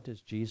want,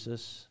 is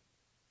Jesus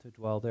to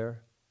dwell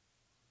there,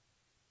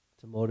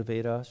 to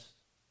motivate us,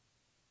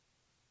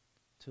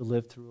 to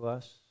live through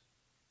us?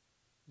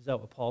 Is that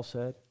what Paul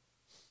said?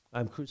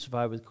 I'm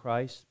crucified with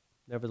Christ,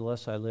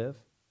 nevertheless I live.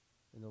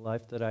 In the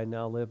life that I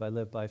now live, I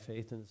live by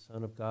faith in the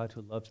Son of God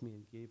who loves me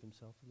and gave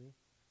himself for me.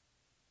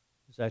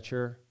 Is that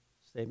your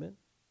statement?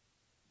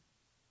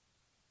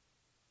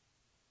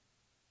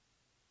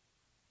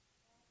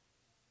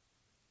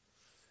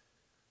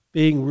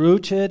 Being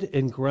rooted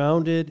and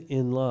grounded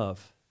in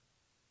love,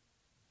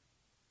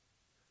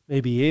 may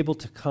be able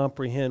to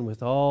comprehend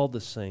with all the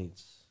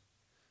saints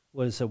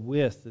what is the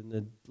width and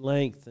the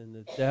length and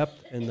the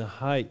depth and the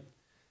height.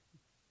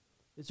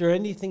 Is there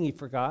anything he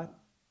forgot?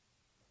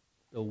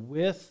 The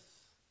width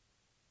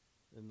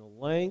and the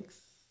length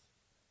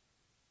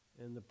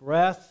and the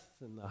breadth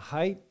and the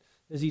height?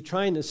 Is he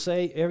trying to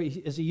say,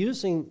 is he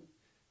using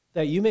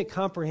that you may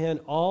comprehend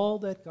all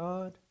that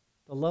God,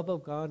 the love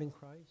of God in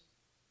Christ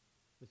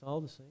with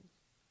all the saints?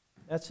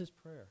 That's his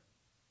prayer.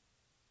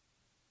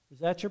 Is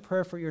that your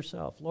prayer for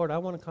yourself? Lord, I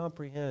want to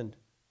comprehend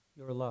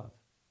your love.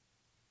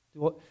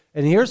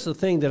 And here's the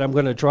thing that I'm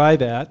going to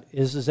drive at,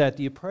 is that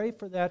do you pray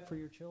for that for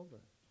your children?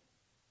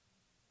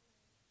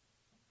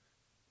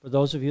 For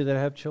those of you that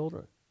have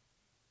children.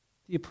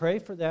 Do you pray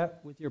for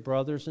that with your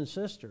brothers and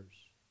sisters?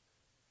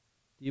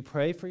 Do you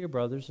pray for your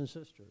brothers and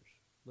sisters,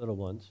 little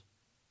ones?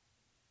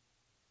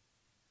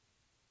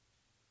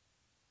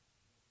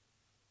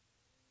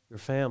 Your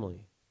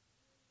family.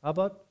 How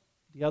about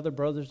the other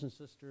brothers and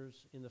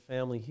sisters in the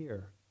family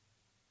here?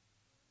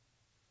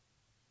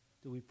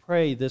 Do we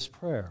pray this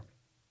prayer?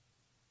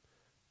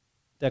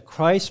 that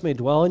Christ may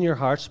dwell in your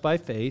hearts by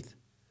faith,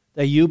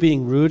 that you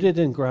being rooted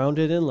and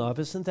grounded in love.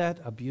 Isn't that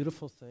a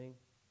beautiful thing?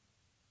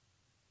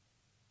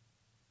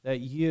 That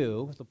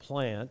you, the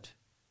plant,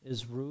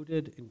 is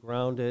rooted and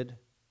grounded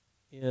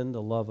in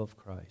the love of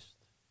Christ,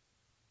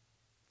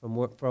 from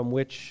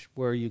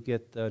where you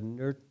get the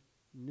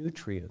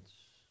nutrients.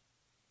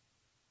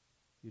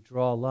 You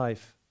draw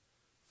life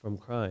from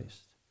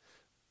Christ.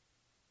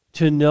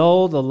 To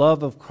know the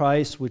love of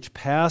Christ which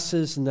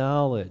passes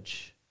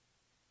knowledge.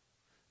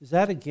 Is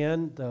that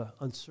again the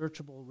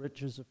unsearchable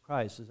riches of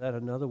Christ? Is that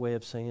another way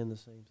of saying the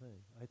same thing?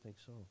 I think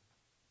so.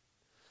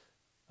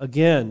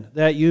 Again,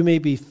 that you may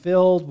be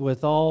filled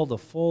with all the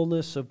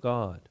fullness of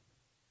God.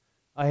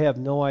 I have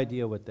no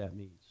idea what that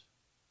means.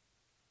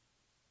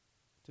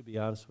 To be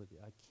honest with you,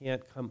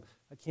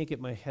 I can't get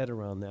my head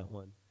around that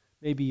one.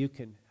 Maybe you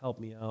can help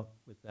me out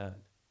with that.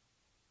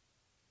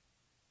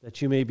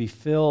 That you may be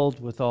filled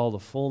with all the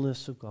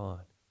fullness of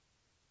God.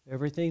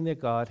 Everything that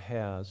God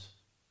has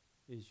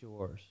is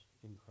yours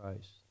in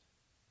Christ.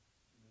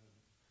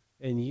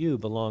 And you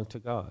belong to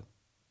God,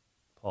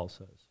 Paul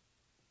says.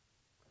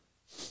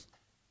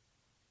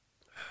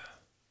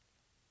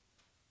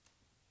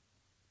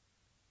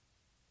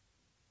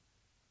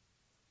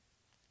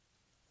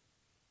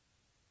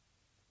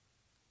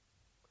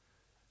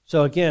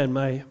 So again,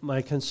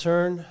 my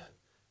concern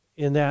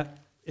in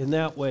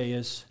that way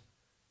is,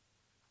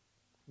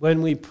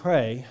 when we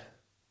pray,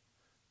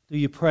 do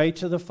you pray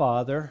to the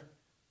Father?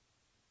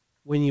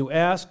 When you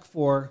ask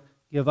for,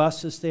 give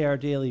us this day our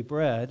daily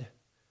bread,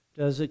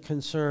 does it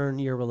concern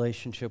your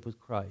relationship with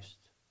Christ,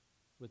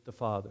 with the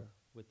Father,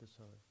 with the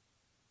Son?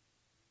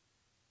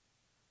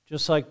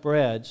 Just like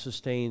bread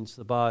sustains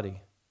the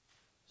body,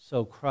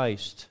 so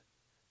Christ,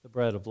 the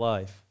bread of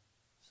life,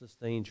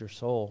 sustains your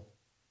soul.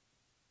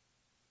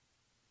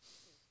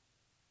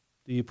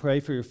 Do you pray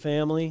for your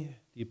family?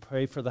 Do you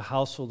pray for the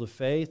household of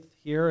faith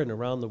here and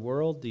around the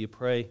world? Do you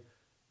pray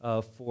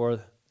for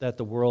that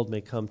the world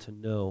may come to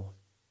know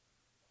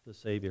the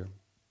Savior?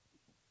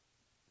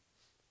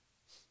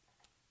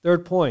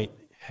 Third point,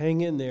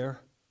 hang in there.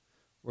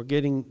 We're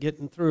getting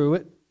through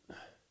it.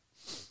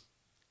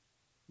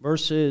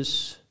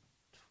 Verses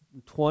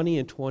 20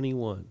 and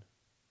 21.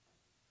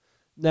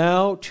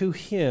 Now to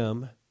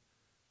him,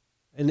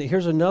 and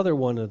here's another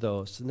one of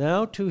those.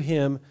 Now to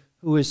him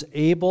who is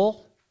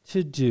able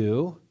to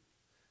do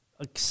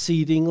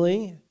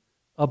exceedingly,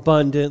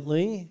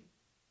 abundantly,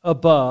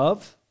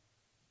 above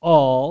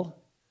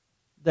all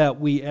that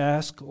we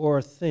ask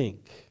or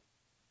think.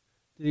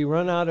 Did he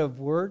run out of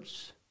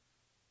words?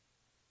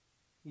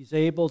 He's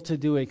able to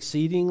do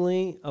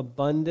exceedingly,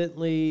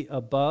 abundantly,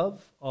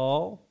 above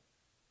all.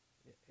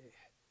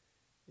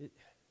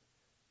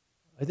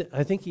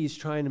 I think he's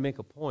trying to make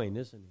a point,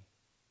 isn't he?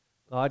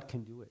 God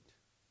can do it.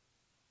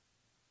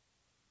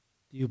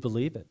 Do you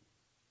believe it?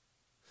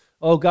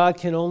 Oh, God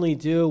can only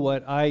do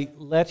what I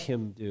let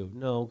him do.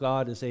 No,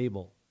 God is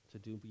able to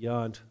do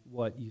beyond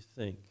what you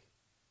think.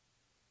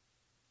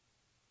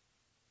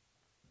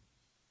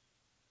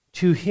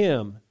 To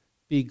him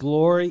be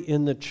glory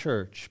in the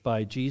church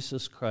by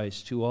Jesus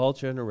Christ to all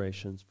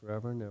generations,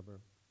 forever and ever.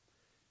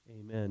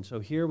 Amen. So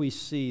here we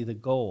see the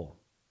goal.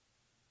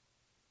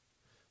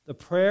 The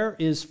prayer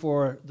is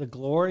for the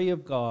glory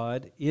of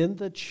God in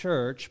the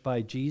church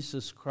by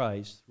Jesus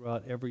Christ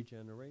throughout every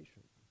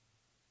generation.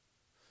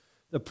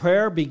 The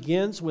prayer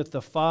begins with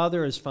the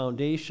Father as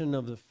foundation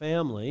of the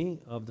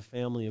family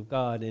of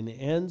God, and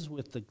ends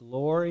with the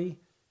glory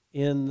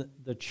in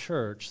the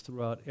church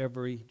throughout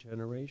every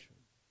generation.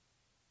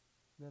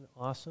 Isn't that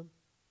awesome?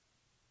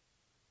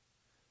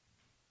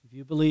 If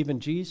you believe in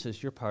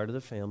Jesus, you're part of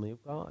the family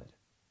of God.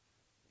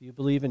 If you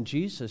believe in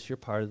Jesus, you're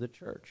part of the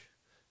church.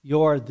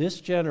 You're this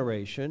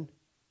generation.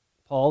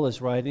 Paul is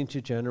writing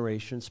to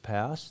generations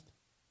past,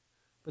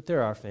 but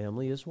they're our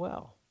family as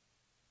well.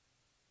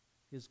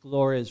 His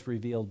glory is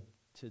revealed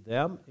to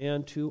them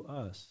and to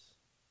us.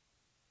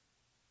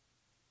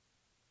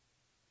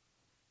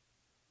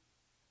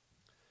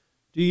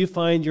 Do you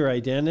find your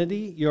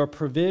identity, your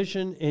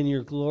provision, and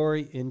your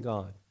glory in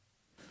God?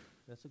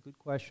 That's a good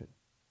question.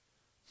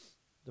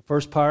 The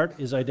first part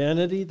is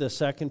identity. The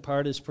second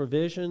part is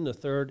provision. The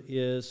third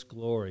is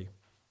glory.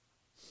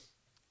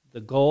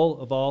 The goal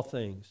of all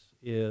things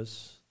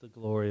is the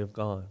glory of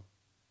God.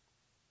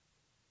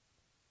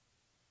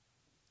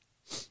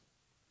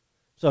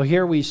 So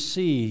here we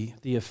see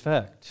the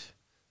effect,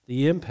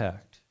 the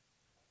impact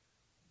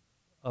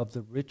of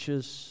the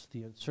riches,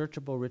 the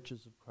unsearchable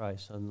riches of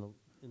Christ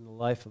in the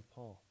life of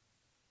Paul.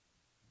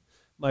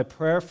 My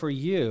prayer for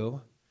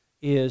you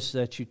is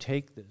that you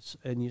take this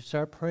and you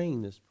start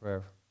praying this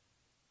prayer.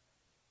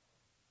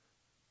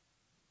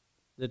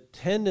 The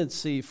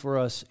tendency for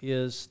us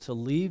is to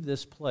leave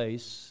this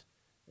place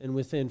and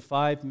within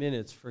 5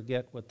 minutes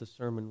forget what the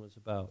sermon was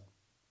about.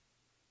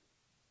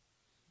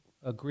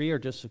 Agree or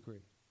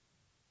disagree?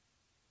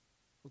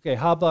 Okay,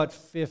 how about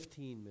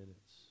 15 minutes?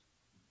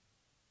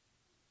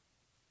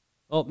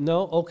 Oh,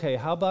 no? Okay,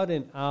 how about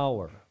an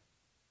hour?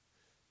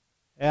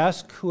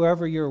 Ask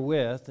whoever you're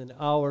with an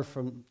hour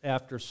from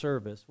after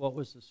service, what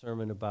was the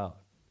sermon about?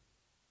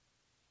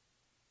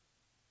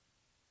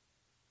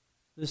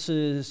 This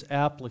is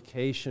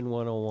Application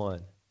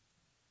 101.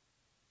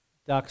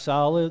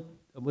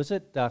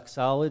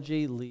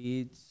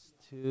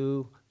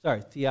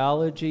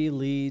 Theology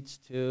leads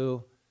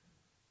to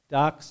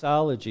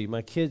doxology.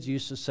 My kids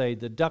used to say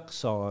the duck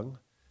song,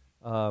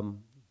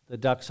 the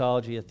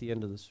doxology at the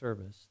end of the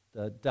service.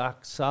 The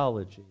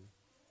doxology,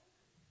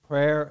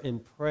 prayer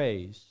and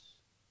praise,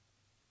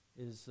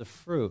 is the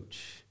fruit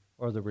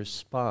or the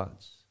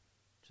response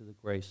to the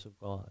grace of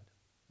God.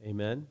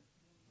 Amen?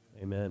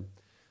 Amen.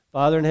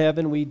 Father in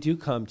heaven, we do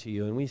come to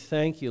you, and we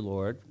thank you,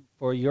 Lord,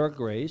 for your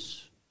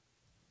grace.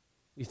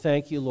 We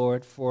thank you,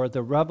 Lord, for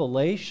the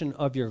revelation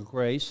of your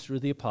grace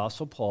through the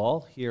Apostle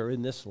Paul here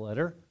in this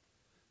letter.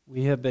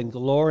 We have been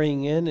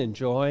glorying in,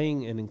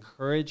 enjoying, and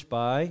encouraged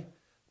by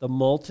the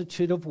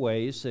multitude of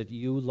ways that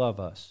you love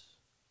us,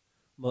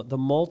 the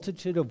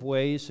multitude of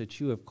ways that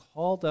you have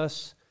called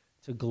us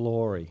to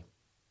glory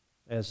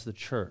as the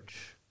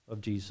church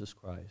of Jesus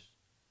Christ.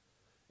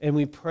 And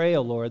we pray,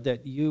 O Lord,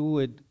 that you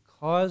would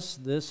cause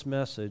this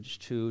message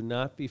to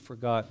not be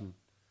forgotten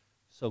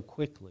so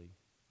quickly,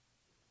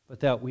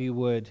 but that we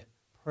would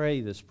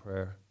pray this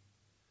prayer,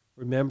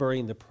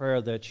 remembering the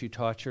prayer that you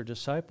taught your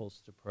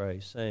disciples to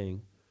pray,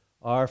 saying,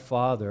 Our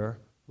Father,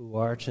 who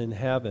art in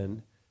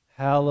heaven,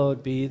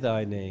 hallowed be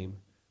thy name.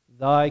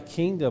 Thy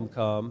kingdom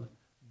come,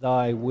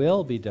 thy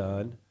will be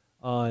done,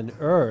 on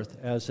earth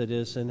as it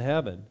is in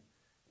heaven.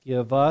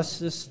 Give us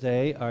this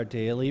day our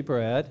daily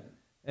bread,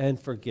 and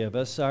forgive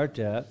us our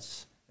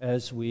debts,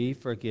 as we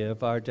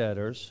forgive our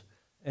debtors.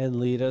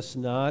 And lead us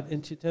not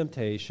into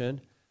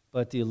temptation,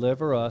 but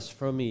deliver us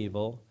from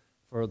evil.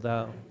 For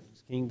thine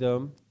is the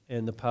kingdom,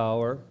 and the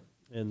power,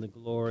 and the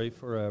glory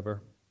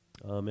forever.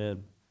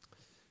 Amen.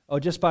 Oh,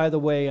 just by the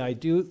way, I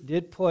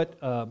did put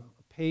a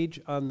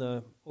page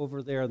on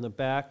over there in the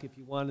back if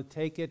you want to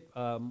take it.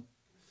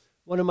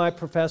 One of my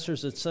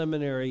professors at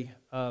seminary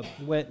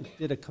went and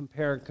did a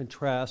compare and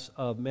contrast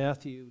of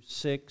Matthew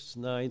 6,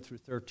 9 through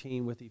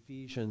 13 with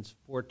Ephesians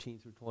 14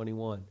 through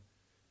 21.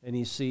 And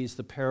he sees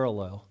the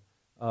parallel,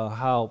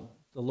 how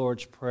the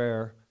Lord's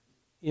Prayer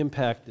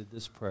impacted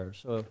this prayer.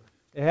 So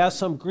it has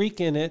some Greek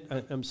in it.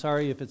 I'm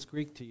sorry if it's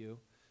Greek to you,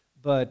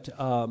 but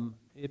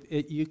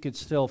you could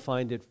still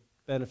find it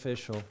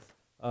beneficial.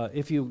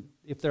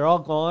 If they're all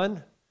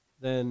gone,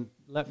 then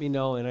let me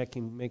know and I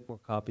can make more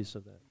copies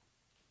of that.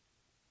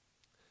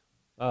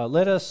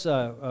 Let us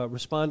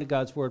respond to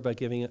God's word by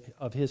giving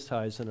of his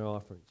tithes and our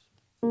offerings.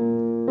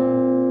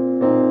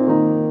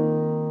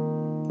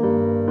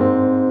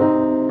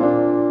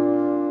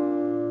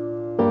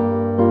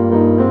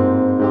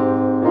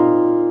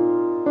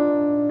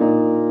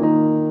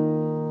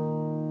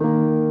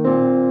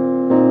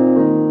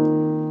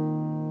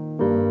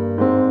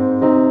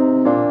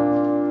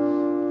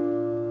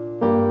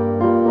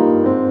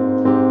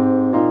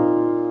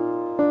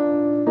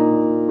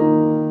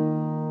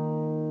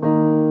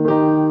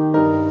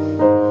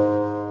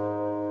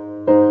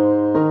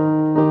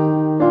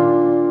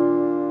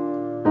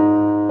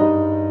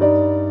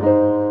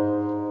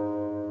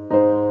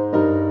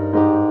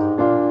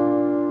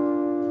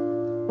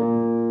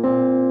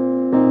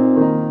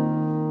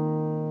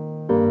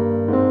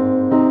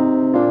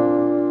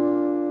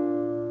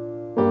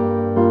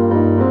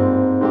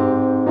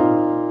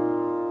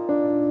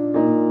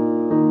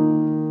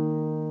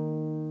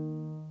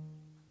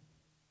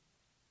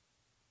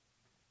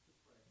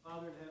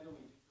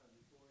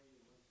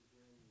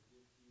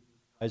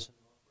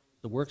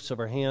 The works of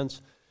our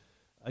hands,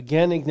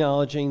 again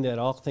acknowledging that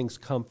all things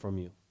come from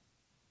you.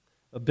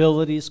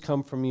 Abilities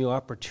come from you.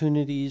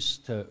 Opportunities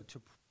to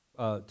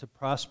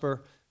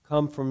prosper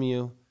come from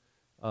you.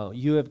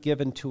 You have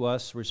given to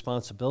us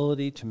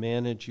responsibility to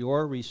manage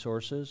your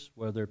resources,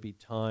 whether it be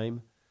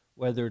time,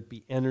 whether it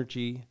be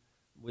energy,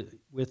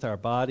 with our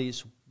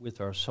bodies, with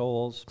our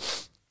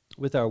souls,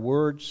 with our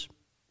words,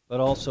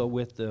 but also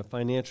with the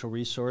financial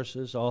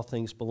resources. All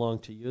things belong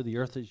to you. The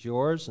earth is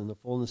yours and the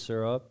fullness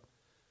thereof.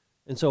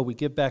 And so we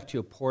give back to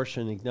you a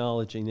portion,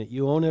 acknowledging that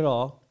you own it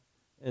all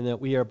and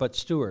that we are but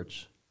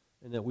stewards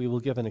and that we will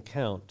give an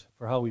account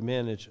for how we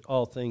manage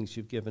all things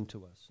you've given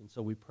to us. And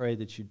so we pray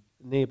that you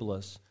enable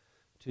us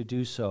to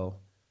do so,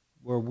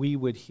 where we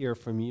would hear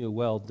from you,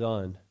 well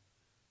done,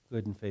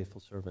 good and faithful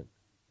servant.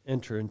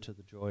 Enter into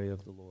the joy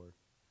of the Lord.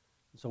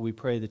 And so we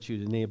pray that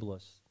you'd enable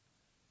us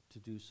to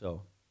do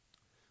so.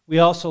 We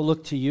also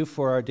look to you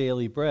for our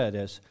daily bread,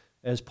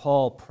 as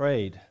Paul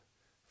prayed,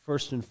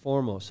 first and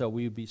foremost, that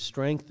we would be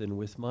strengthened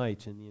with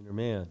might in the inner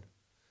man.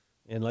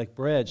 And like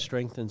bread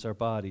strengthens our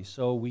body,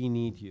 so we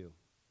need you.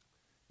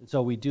 And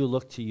so we do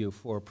look to you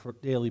for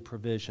daily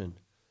provision,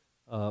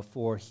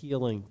 for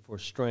healing, for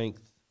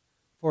strength,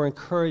 for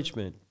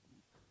encouragement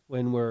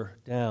when we're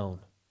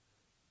down,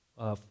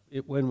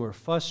 when we're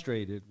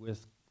frustrated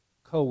with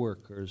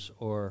coworkers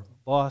or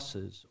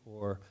bosses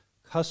or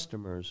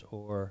customers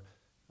or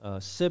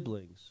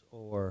siblings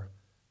or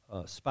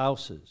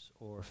spouses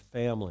or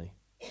family.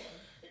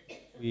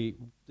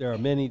 There are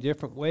many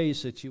different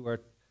ways that you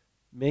are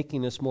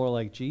making us more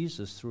like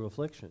Jesus through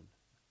affliction.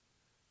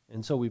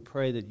 And so we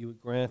pray that you would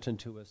grant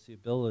unto us the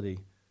ability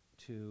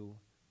to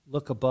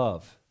look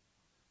above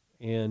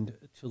and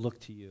to look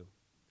to you,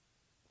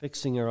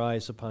 fixing our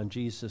eyes upon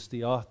Jesus,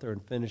 the author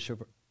and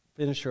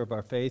finisher of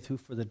our faith, who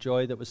for the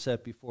joy that was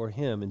set before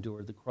him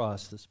endured the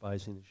cross,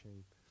 despising the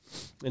shame,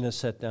 and is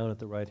set down at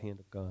the right hand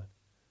of God.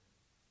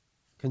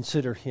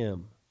 Consider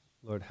him.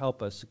 Lord,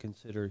 help us to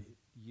consider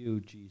you,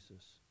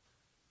 Jesus,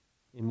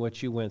 in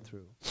what you went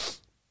through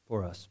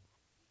for us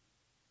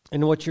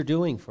and what you're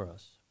doing for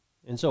us.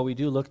 And so we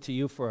do look to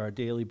you for our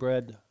daily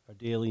bread, our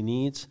daily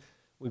needs.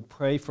 We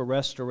pray for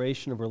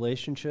restoration of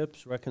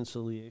relationships,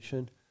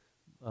 reconciliation,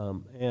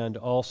 and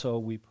also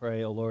we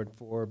pray, O Lord,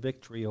 for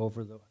victory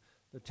over the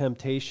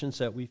temptations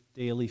that we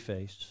daily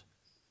face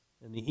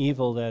and the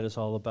evil that is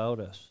all about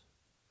us.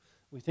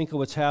 We think of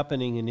what's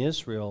happening in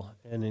Israel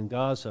and in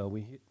Gaza.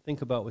 We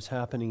think about what's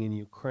happening in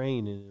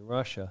Ukraine and in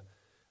Russia.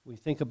 We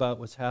think about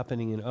what's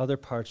happening in other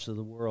parts of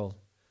the world.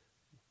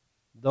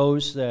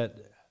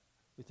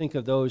 We think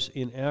of those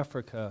in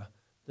Africa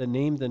that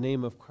name the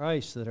name of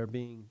Christ that are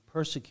being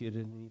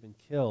persecuted and even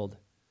killed.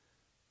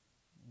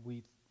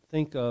 We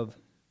think of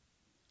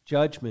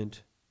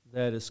judgment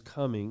that is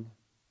coming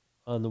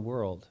on the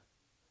world.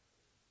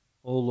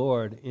 O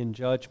Lord, in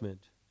judgment,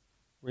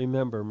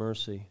 remember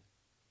mercy.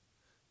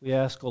 We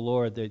ask, O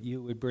Lord, that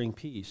you would bring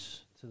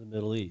peace to the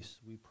Middle East.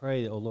 We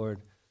pray, O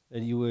Lord,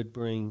 that you would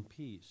bring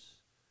peace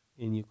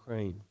in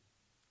Ukraine.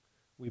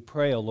 We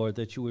pray, O Lord,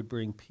 that you would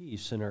bring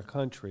peace in our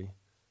country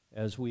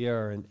as we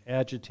are an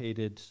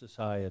agitated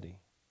society.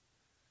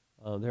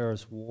 There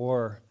is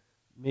war,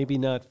 maybe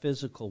not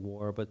physical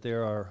war, but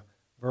there are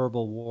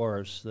verbal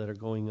wars that are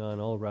going on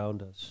all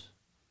around us.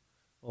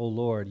 O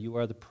Lord, you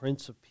are the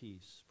Prince of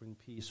Peace. Bring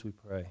peace, we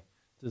pray,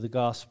 through the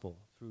gospel,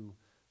 through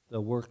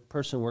the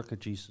person and work of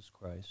Jesus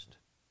Christ.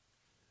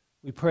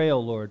 We pray, O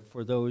Lord,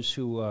 for those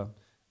who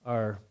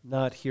are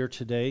not here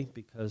today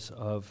because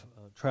of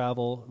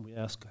travel. We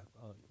ask,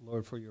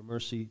 Lord, for your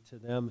mercy to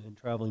them and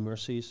traveling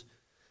mercies.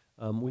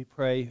 We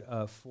pray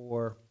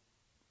for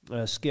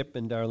Skip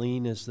and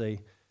Darlene as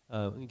they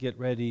get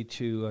ready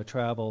to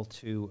travel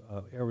to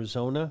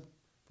Arizona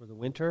for the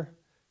winter.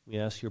 We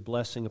ask your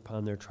blessing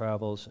upon their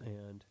travels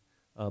and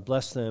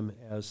bless them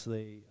as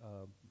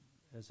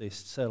they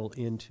settle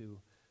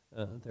into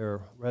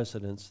their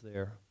residence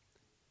there.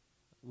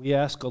 We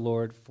ask, O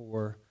Lord,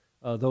 for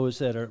those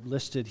that are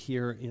listed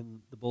here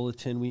in the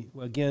bulletin.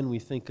 We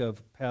think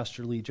of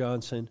Pastor Lee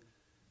Johnson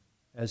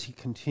as he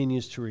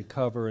continues to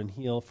recover and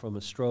heal from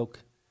a stroke.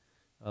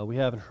 We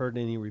haven't heard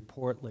any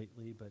report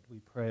lately, but we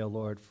pray, O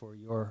Lord, for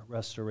your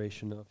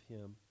restoration of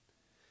him.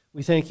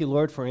 We thank you,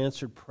 Lord, for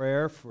answered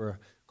prayer, for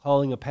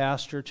calling a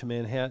pastor to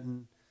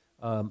Manhattan,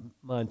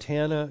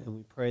 Montana, and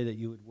we pray that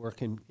you would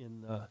work in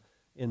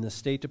the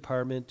State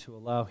Department to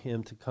allow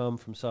him to come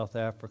from South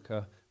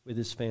Africa with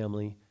his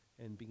family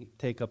and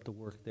take up the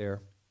work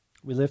there.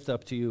 We lift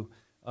up to you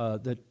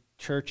the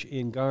church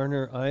in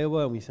Garner,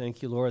 Iowa, and we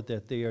thank you, Lord,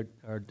 that they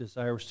are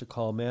desirous to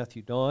call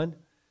Matthew Dawn.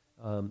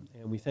 And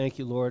we thank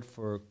you, Lord,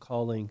 for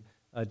calling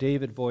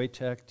David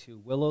Wojtek to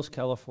Willows,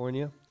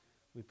 California.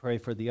 We pray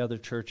for the other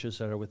churches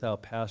that are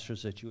without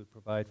pastors that you would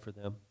provide for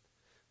them.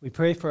 We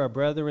pray for our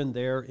brethren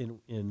there in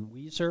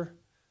Weiser,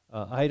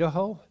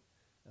 Idaho.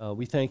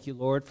 We thank you,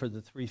 Lord, for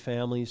the 3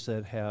 families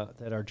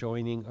that are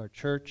joining our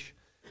church.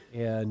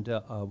 And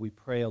we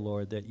pray,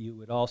 Lord, that you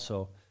would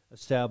also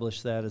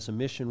establish that as a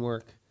mission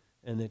work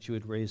and that you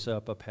would raise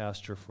up a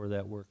pastor for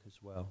that work as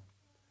well.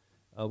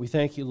 We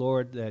thank you,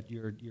 Lord, that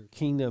your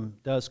kingdom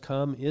does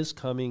come, is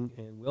coming,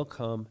 and will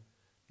come.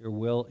 Your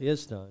will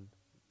is done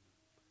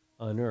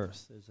on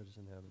earth as it is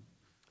in heaven.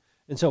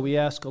 And so we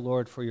ask, O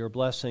Lord, for your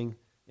blessing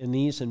in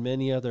these and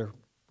many other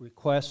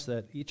requests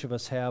that each of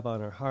us have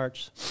on our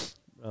hearts.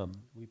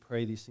 We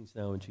pray these things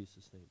now in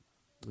Jesus' name.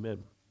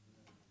 Amen.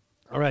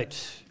 All right.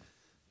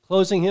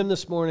 Closing hymn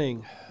this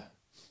morning.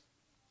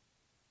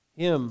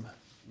 Hymn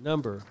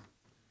number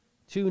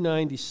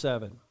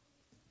 297.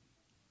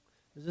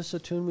 Is this a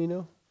tune we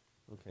know?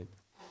 Okay.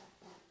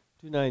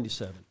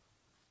 297.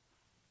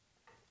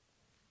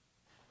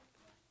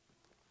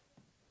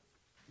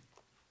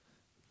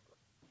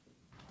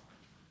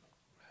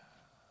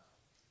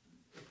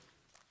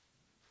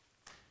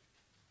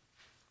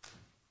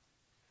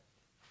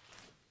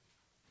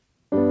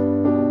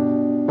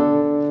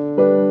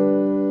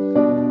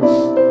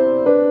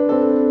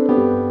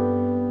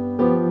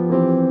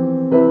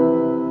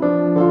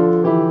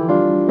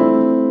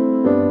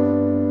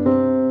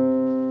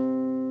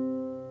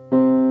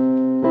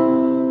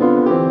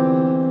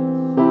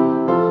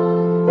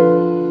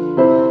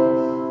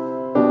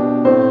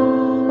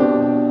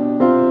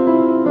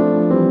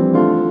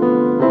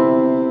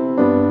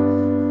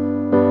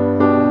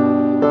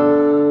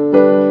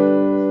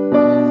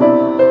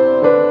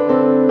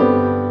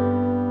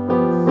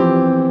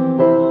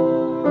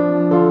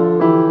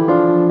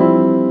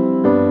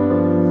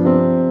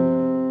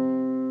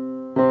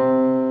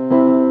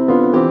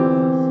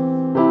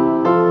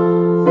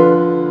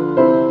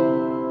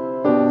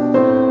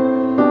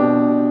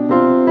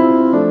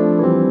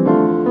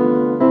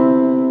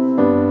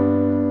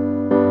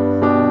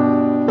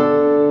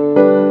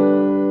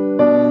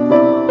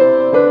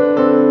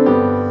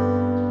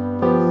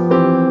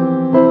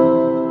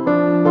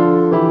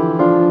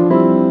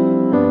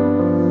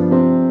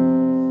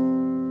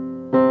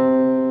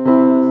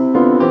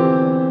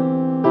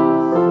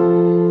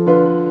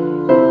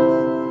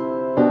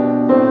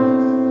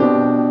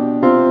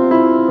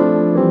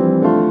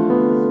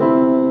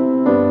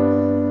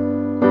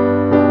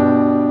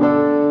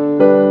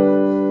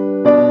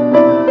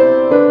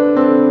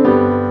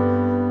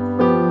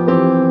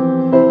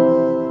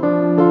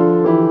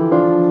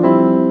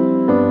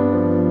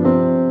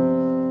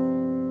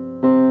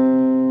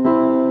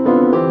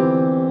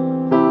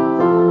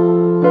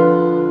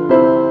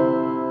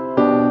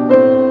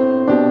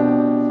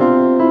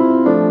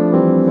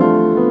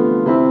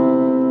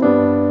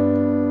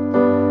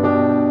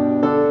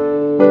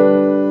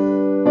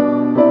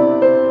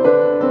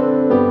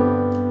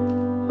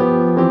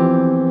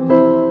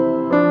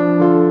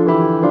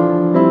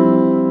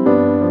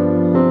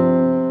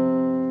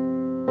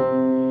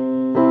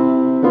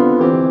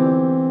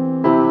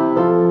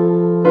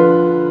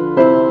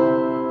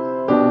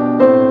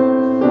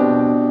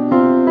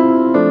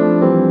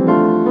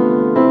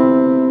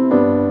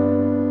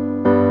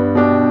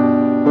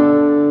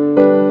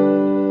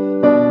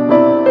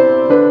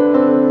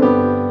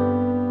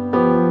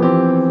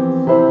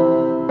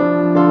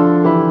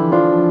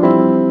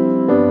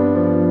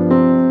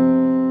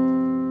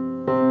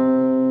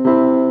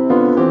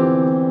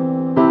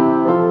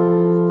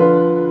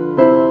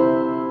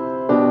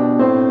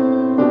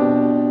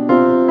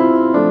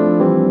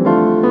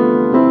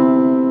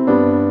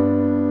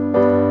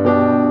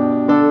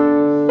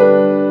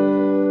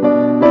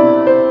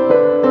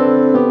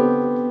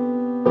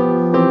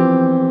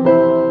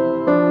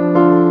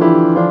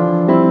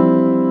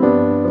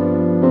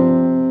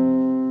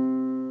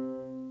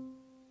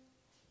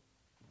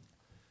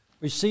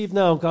 Receive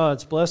now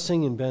God's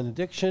blessing and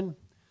benediction.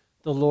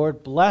 The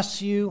Lord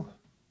bless you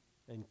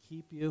and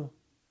keep you.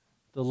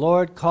 The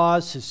Lord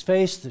cause his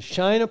face to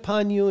shine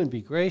upon you and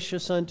be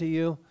gracious unto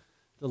you.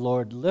 The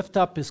Lord lift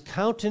up his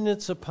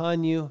countenance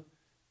upon you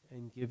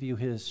and give you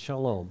his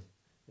shalom.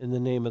 In the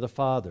name of the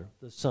Father,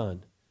 the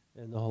Son,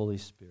 and the Holy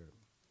Spirit.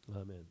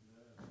 Amen.